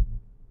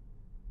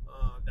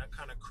that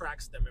kind of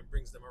cracks them and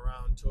brings them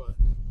around to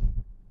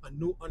a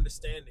new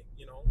understanding.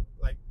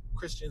 Like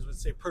Christians would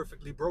say,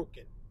 perfectly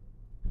broken.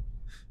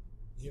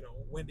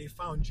 When they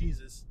found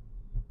Jesus,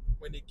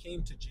 when they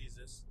came to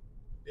Jesus,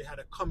 they had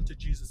a come to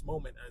Jesus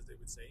moment, as they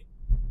would say.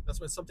 That's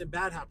when something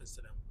bad happens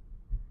to them.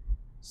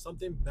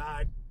 Something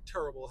bad,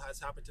 terrible has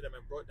happened to them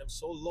and brought them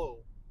so low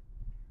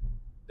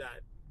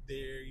that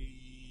they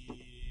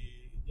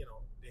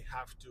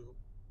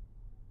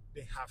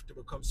have to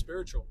become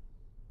spiritual,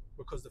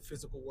 because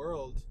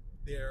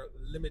they're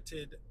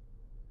limited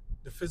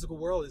the physical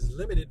world is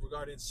limited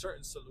regarding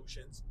certain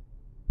solutions,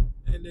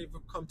 and they've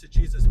come to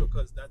Jesus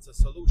because that's a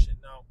solution.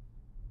 Now,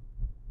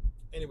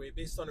 anyway,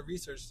 based on the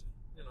research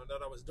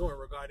that I was doing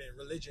regarding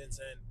religions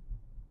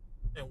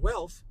and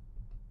wealth,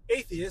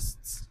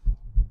 atheists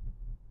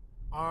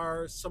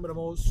are some of the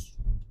most,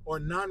 or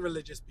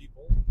non-religious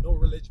people, no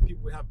religion,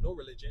 people who have no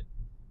religion,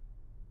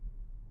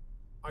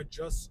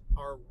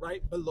 are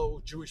right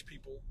below Jewish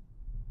people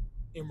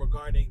in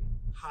regarding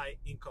high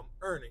income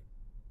earning.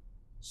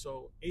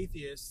 So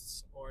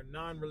atheists or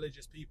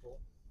non-religious people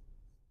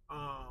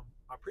are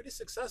pretty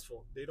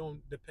successful. They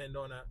don't depend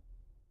on a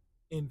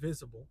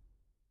invisible,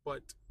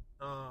 but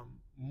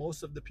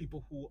most of the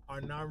people who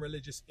are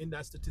non-religious in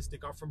that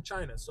statistic are from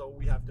China. So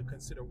we have to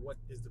consider what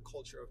is the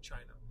culture of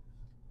China.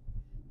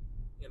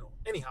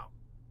 Anyhow,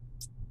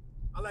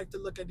 I like to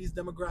look at these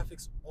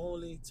demographics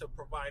only to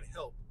provide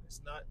help. It's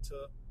not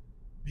to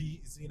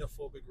be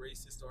xenophobic,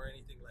 racist, or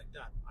anything like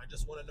that. I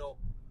just want to know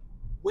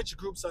which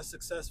groups are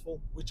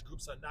successful, which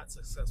groups are not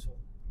successful.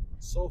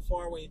 So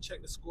far, when you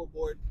check the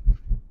scoreboard,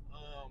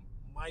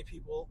 my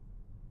people,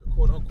 the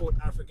quote-unquote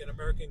African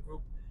American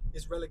group,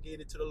 is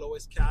relegated to the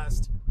lowest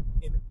caste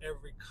in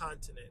every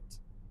continent,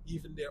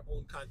 even their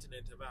own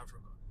continent of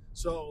Africa.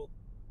 So,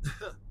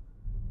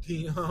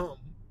 the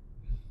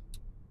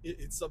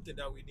it's something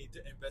that we need to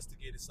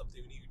investigate. It's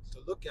something we need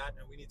to look at,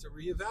 and we need to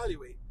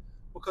reevaluate.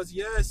 Because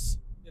yes,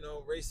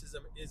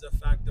 racism is a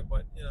factor,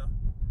 but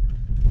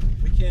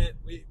we can't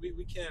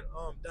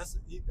that's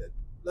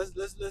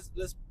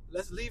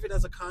let's leave it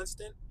as a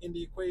constant in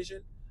the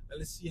equation, and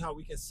let's see how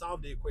we can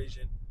solve the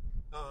equation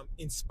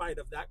in spite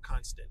of that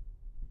constant.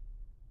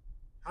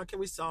 How can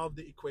we solve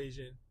the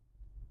equation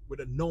with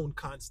a known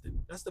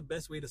constant? That's the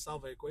best way to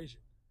solve an equation.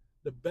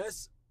 The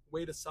best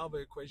way to solve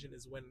an equation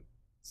is when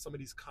some of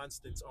these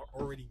constants are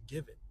already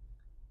given.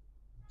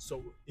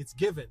 So it's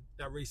given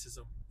that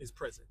racism is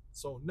present.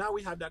 So now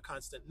we have that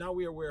constant. Now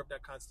we're aware of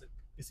that constant.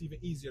 It's even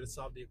easier to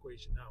solve the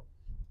equation now.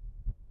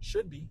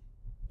 Should be,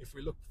 if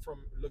we look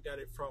at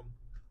it from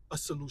a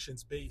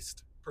solutions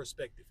based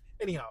perspective.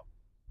 Anyhow,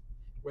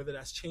 whether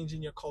that's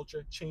changing your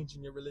culture,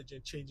 changing your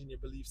religion, changing your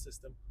belief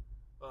system,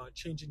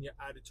 changing your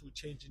attitude,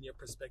 changing your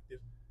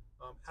perspective,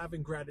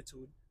 having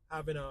gratitude,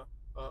 having a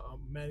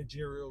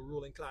managerial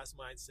ruling class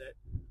mindset,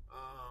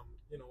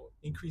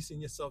 increasing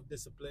your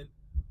self-discipline,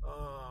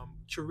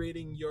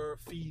 curating your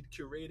feed,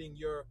 curating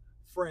your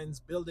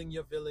friends, building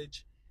your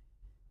village,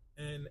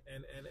 and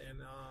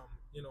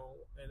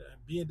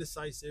being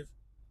decisive,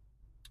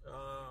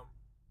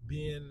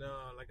 being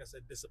like I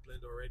said,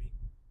 disciplined already,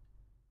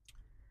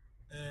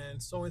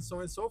 and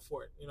so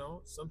forth. You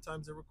know,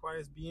 sometimes it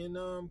requires being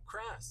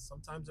crass.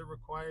 Sometimes it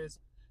requires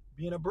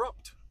being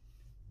abrupt.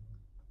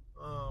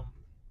 Um,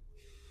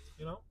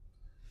 you know,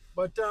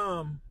 but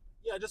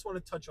yeah, I just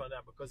want to touch on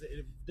that because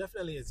it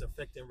definitely is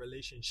affecting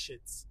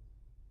relationships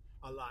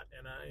a lot.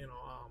 And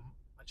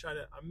I try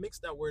to I mix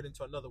that word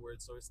into another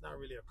word, so it's not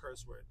really a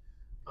curse word,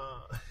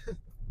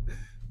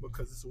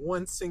 because it's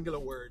one singular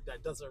word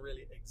that doesn't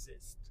really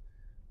exist.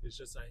 It's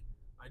just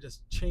I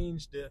just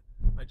changed the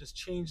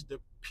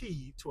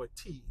P to a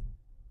T.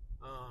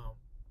 Um,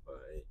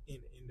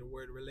 in the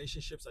word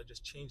relationships, I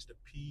just changed the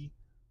P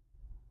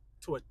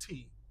to a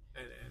T,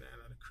 and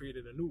I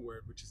created a new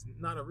word, which is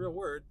not a real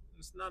word.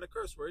 It's not a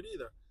curse word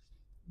either.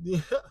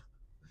 Yeah.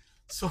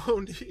 So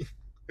the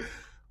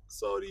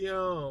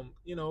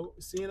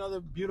seeing other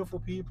beautiful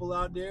people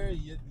out there,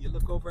 you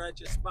look over at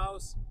your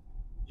spouse,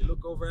 you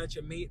look over at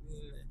your mate, and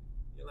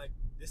you're like,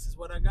 this is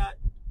what I got.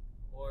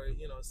 Or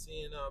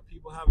seeing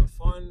people having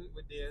fun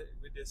with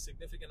their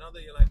significant other,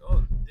 you're like,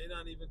 oh, they're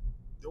not even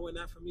doing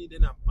that for me. They're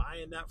not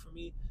buying that for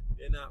me.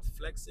 They're not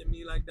flexing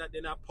me like that.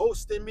 They're not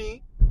posting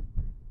me.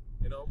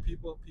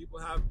 People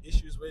have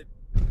issues with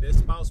their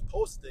spouse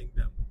posting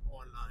them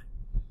online.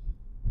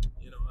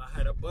 I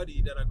had a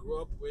buddy that I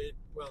grew up with.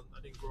 Well,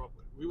 I didn't grow up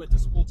with. We went to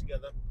school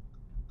together.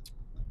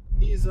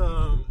 He's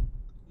a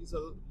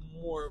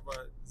more of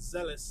a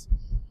zealous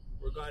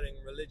regarding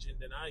religion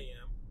than I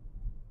am,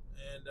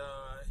 and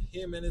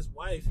him and his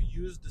wife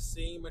used the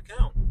same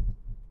account,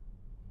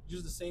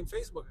 used the same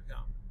Facebook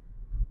account.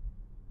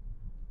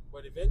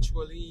 But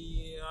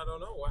eventually, I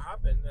don't know what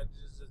happened. That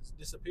just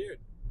disappeared.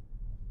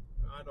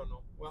 I don't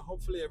know. Well,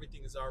 hopefully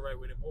everything is all right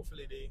with him.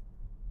 Hopefully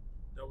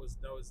that was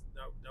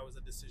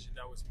a decision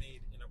that was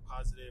made in a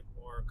positive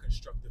or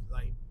constructive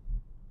light,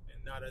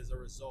 and not as a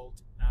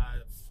result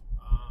of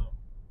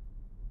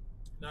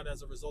not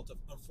as a result of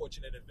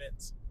unfortunate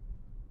events.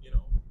 You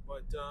know,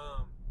 but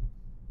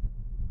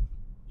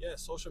yeah,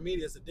 social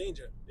media is a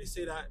danger. They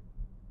say that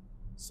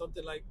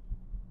something like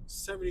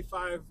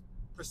 75%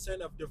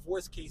 of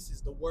divorce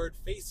cases, the word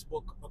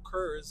Facebook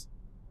occurs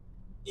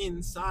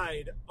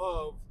inside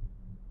of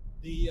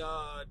the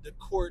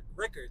court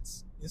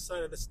records,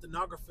 inside of the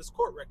stenographer's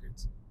court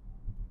records.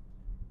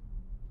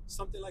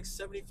 Something like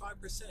 75%,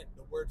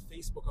 the word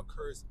Facebook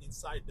occurs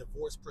inside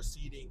divorce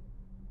proceeding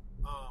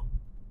um,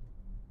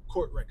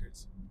 court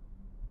records.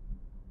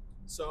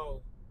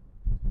 So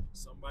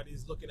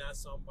somebody's looking at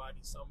somebody,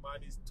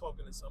 somebody's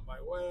talking to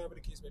somebody, whatever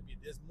the case may be.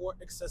 There's more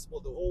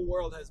accessible. The whole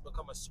world has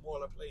become a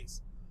smaller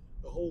place.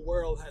 The whole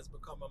world has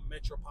become a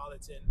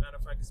metropolitan. Matter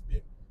of fact,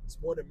 it's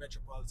more than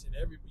metropolitan.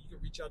 You can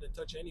reach out and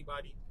touch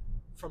anybody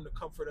from the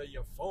comfort of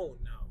your phone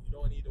now. You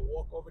don't need to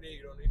walk over there.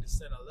 You don't need to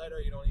send a letter.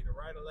 You don't need to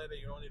write a letter.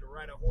 You don't need to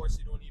ride a horse.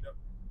 You don't need to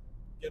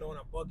get on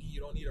a buggy. You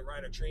don't need to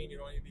ride a train. You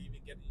don't need to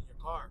even get in your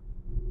car.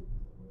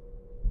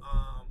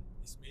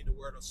 It's made the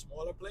world a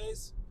smaller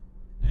place,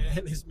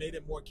 and it's made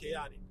it more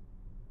chaotic.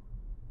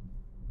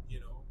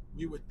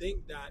 We would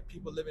think that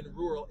people live in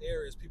rural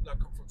areas, people that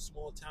come from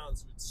small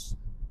towns with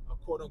a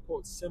quote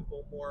unquote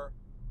simple, more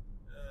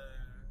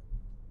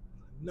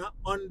not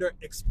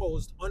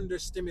underexposed,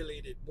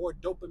 understimulated, more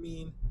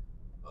dopamine,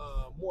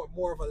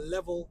 more of a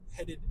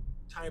level-headed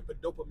type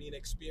of dopamine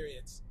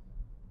experience,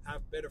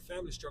 have better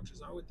family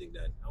structures. I would think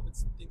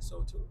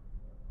so too.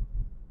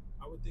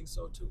 I would think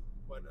so too.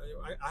 But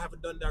I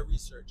haven't done that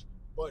research.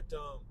 But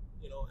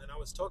and I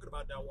was talking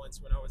about that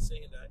once when I was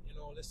saying that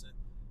listen,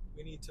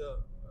 we need to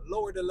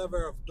lower the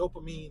level of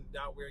dopamine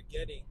that we're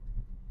getting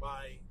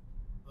by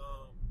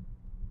um,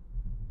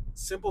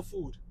 simple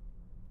food,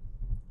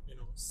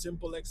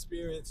 simple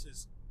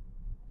experiences,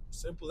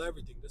 simple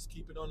everything. Just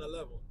keep it on a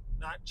level.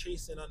 Not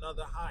chasing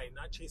another high,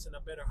 not chasing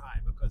a better high.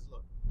 Because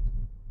look,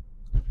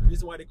 the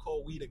reason why they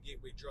call weed a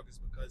gateway drug is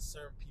because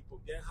certain people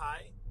get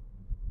high,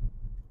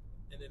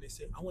 and then they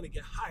say, I want to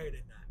get higher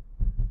than that.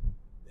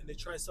 And they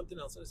try something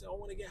else, and they say, I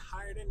want to get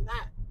higher than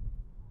that.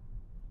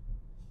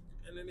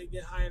 And then they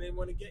get higher, and they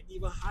want to get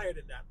even higher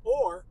than that.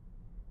 Or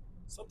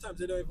sometimes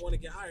they don't even want to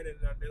get higher than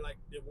that.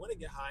 They want to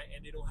get high,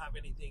 and they don't have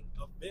anything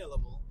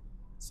available.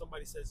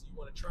 Somebody says, you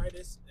want to try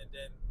this, and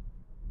then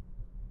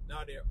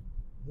now they're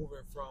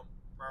moving from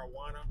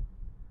marijuana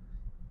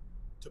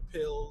to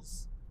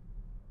pills,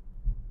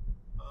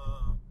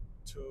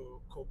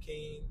 to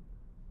cocaine,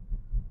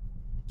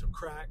 to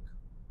crack,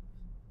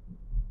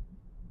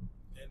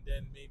 and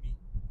then maybe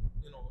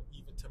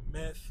even to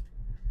meth,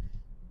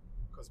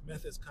 because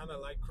meth is kind of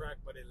like crack,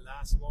 but it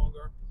lasts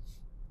longer.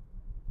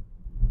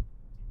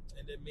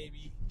 And then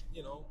maybe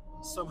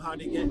somehow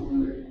they get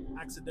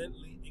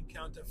accidentally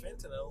encounter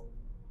fentanyl.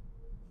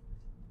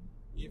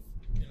 If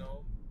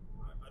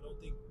I don't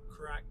think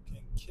crack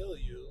can kill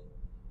you.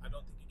 I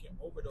don't think you can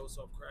overdose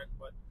of crack,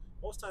 but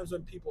most times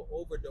when people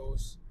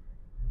overdose,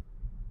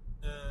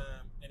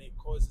 and it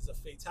causes a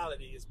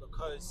fatality, is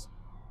because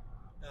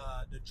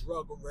the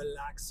drug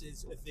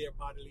relaxes their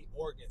bodily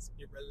organs.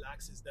 It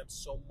relaxes them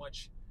so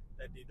much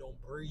that they don't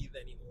breathe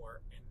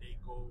anymore, and they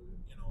go,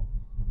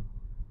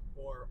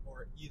 or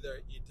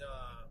either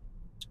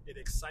it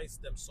excites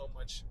them so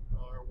much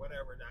or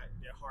whatever that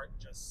their heart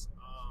just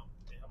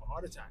they have a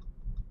heart attack.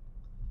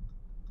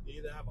 They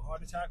either have a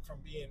heart attack from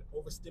being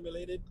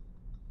overstimulated,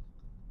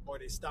 or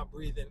they stop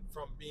breathing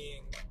from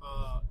being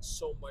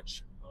so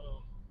much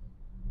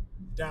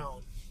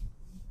down.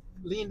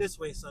 Lean this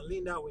way, son.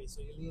 Lean that way.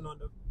 So you lean on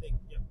the thing.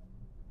 Yeah.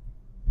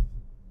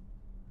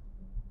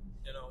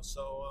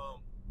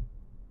 So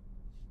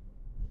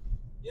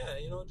yeah,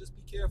 just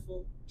be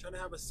careful. Trying to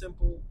have a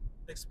simple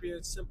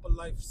experience, simple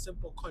life,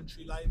 simple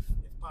country life,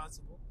 if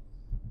possible.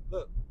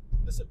 Look,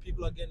 listen,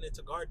 people are getting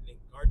into gardening.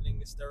 Gardening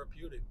is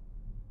therapeutic.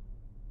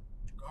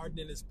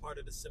 Gardening is part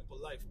of the simple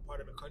life, part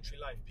of the country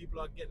life. People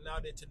are getting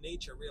out into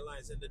nature,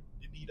 realizing the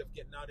need of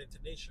getting out into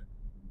nature.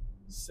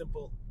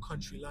 Simple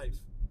country life.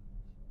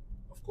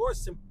 Of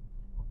course, of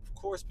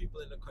course, people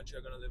in the country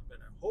are gonna live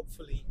better.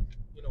 Hopefully,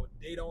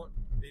 they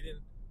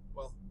didn't.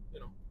 Well,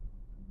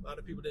 a lot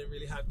of people didn't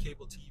really have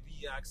cable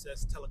TV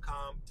access,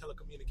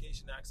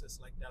 telecommunication access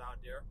like that out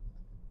there.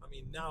 I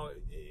mean, now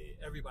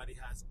everybody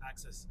has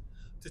access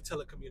to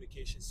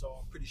telecommunication, so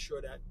I'm pretty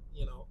sure that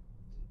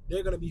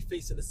they're going to be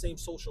facing the same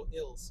social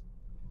ills.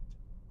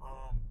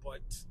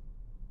 But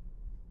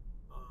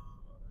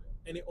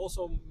and it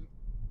also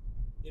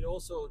the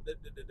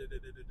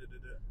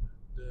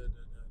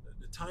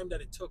time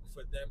that it took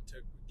for them to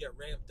get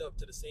ramped up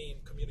to the same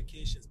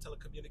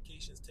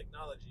telecommunications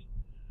technology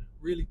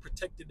really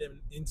protected them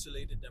and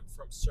insulated them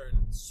from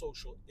certain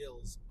social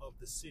ills of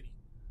the city,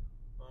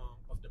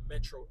 of the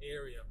metro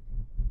area.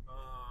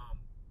 Um,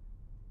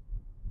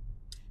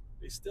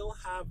 they still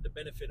have the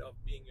benefit of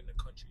being in the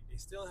country. They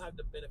still have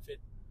the benefit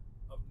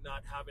of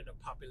not having a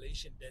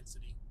population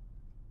density.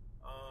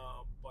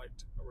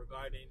 But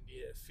regarding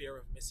the fear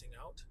of missing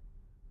out,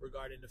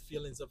 regarding the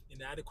feelings of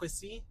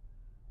inadequacy,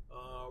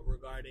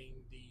 regarding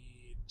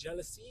the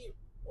jealousy,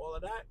 all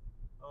of that,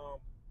 um,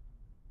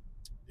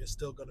 they're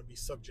still going to be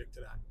subject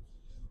to that.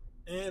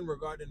 And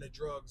regarding the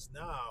drugs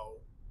now,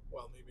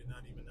 well, maybe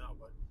not even now,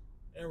 but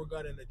and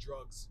regarding the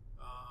drugs,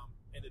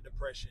 and the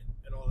depression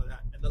and all of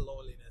that and the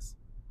loneliness,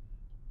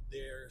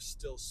 they're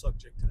still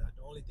subject to that.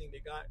 The only thing they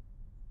got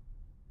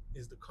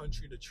is the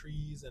country, the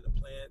trees and the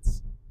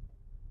plants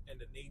and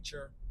the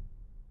nature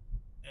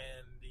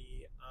and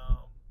the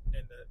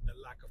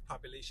lack of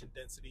population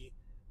density,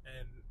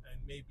 and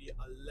maybe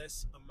a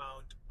less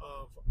amount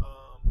of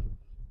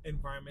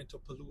environmental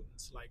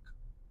pollutants like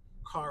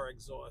car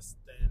exhaust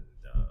and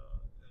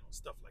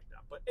stuff like that.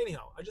 But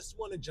anyhow, I just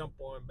want to jump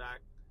on back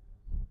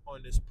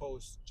on this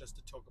post just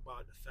to talk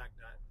about the fact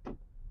that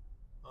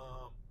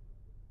um,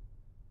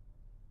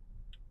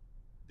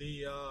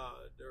 the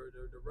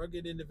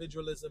rugged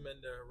individualism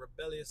and the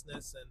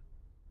rebelliousness and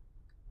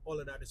all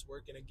of that is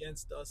working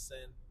against us,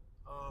 and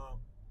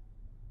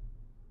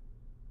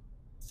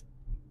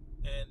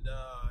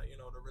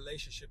the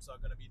relationships are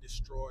going to be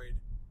destroyed,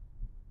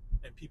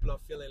 and people are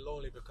feeling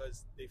lonely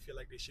because they feel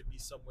like they should be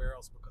somewhere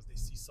else because they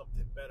see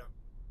something better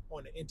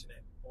on the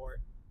internet or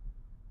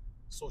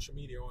social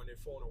media or on their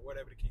phone or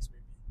whatever the case may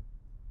be.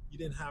 You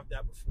didn't have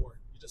that before.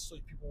 You just saw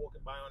people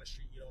walking by on the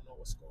street. You don't know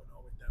what's going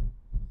on with them.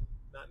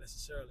 Not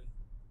necessarily,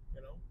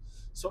 you know.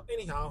 So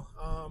anyhow,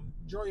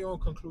 draw your own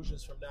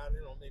conclusions from that.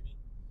 Maybe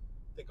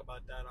think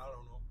about that. I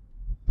don't know.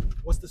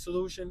 What's the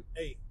solution?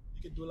 Hey,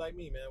 you can do like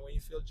me, man. When you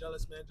feel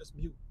jealous, man, just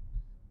mute.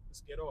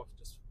 Just get off.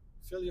 Just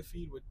fill your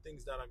feed with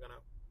things that are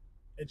gonna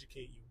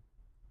educate you.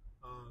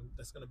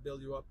 That's gonna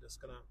build you up. That's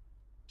gonna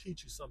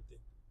teach you something.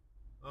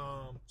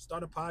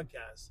 Start a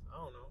podcast. I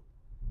don't know.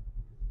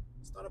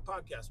 Start a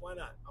podcast. Why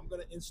not? I'm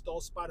gonna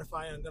install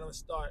Spotify. I'm gonna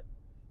start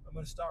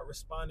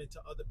responding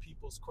to other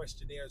people's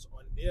questionnaires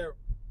on their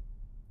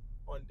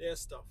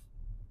stuff.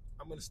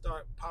 I'm gonna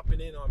start popping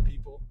in on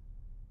people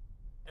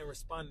and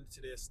responding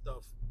to their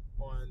stuff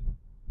on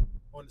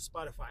the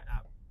Spotify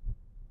app.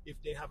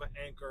 If they have an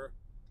Anchor,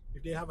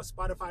 if they have a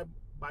Spotify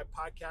by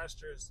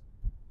podcasters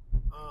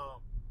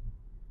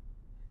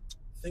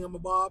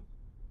thingamabob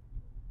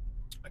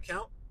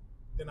account,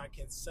 then I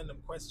can send them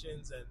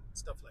questions and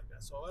stuff like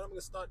that. So what I'm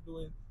gonna start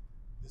doing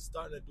is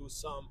starting to do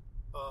some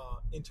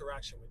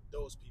interaction with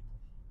those people,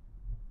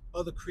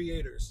 other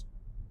creators.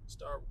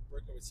 Start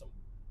working with some,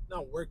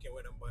 not working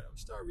with them, but I'm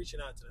start reaching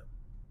out to them.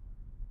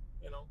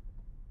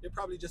 They're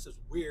probably just as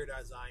weird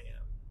as I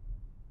am.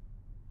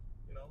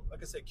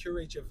 Like I said,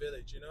 curate your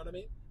village. You know what I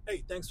mean?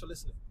 Hey, thanks for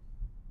listening.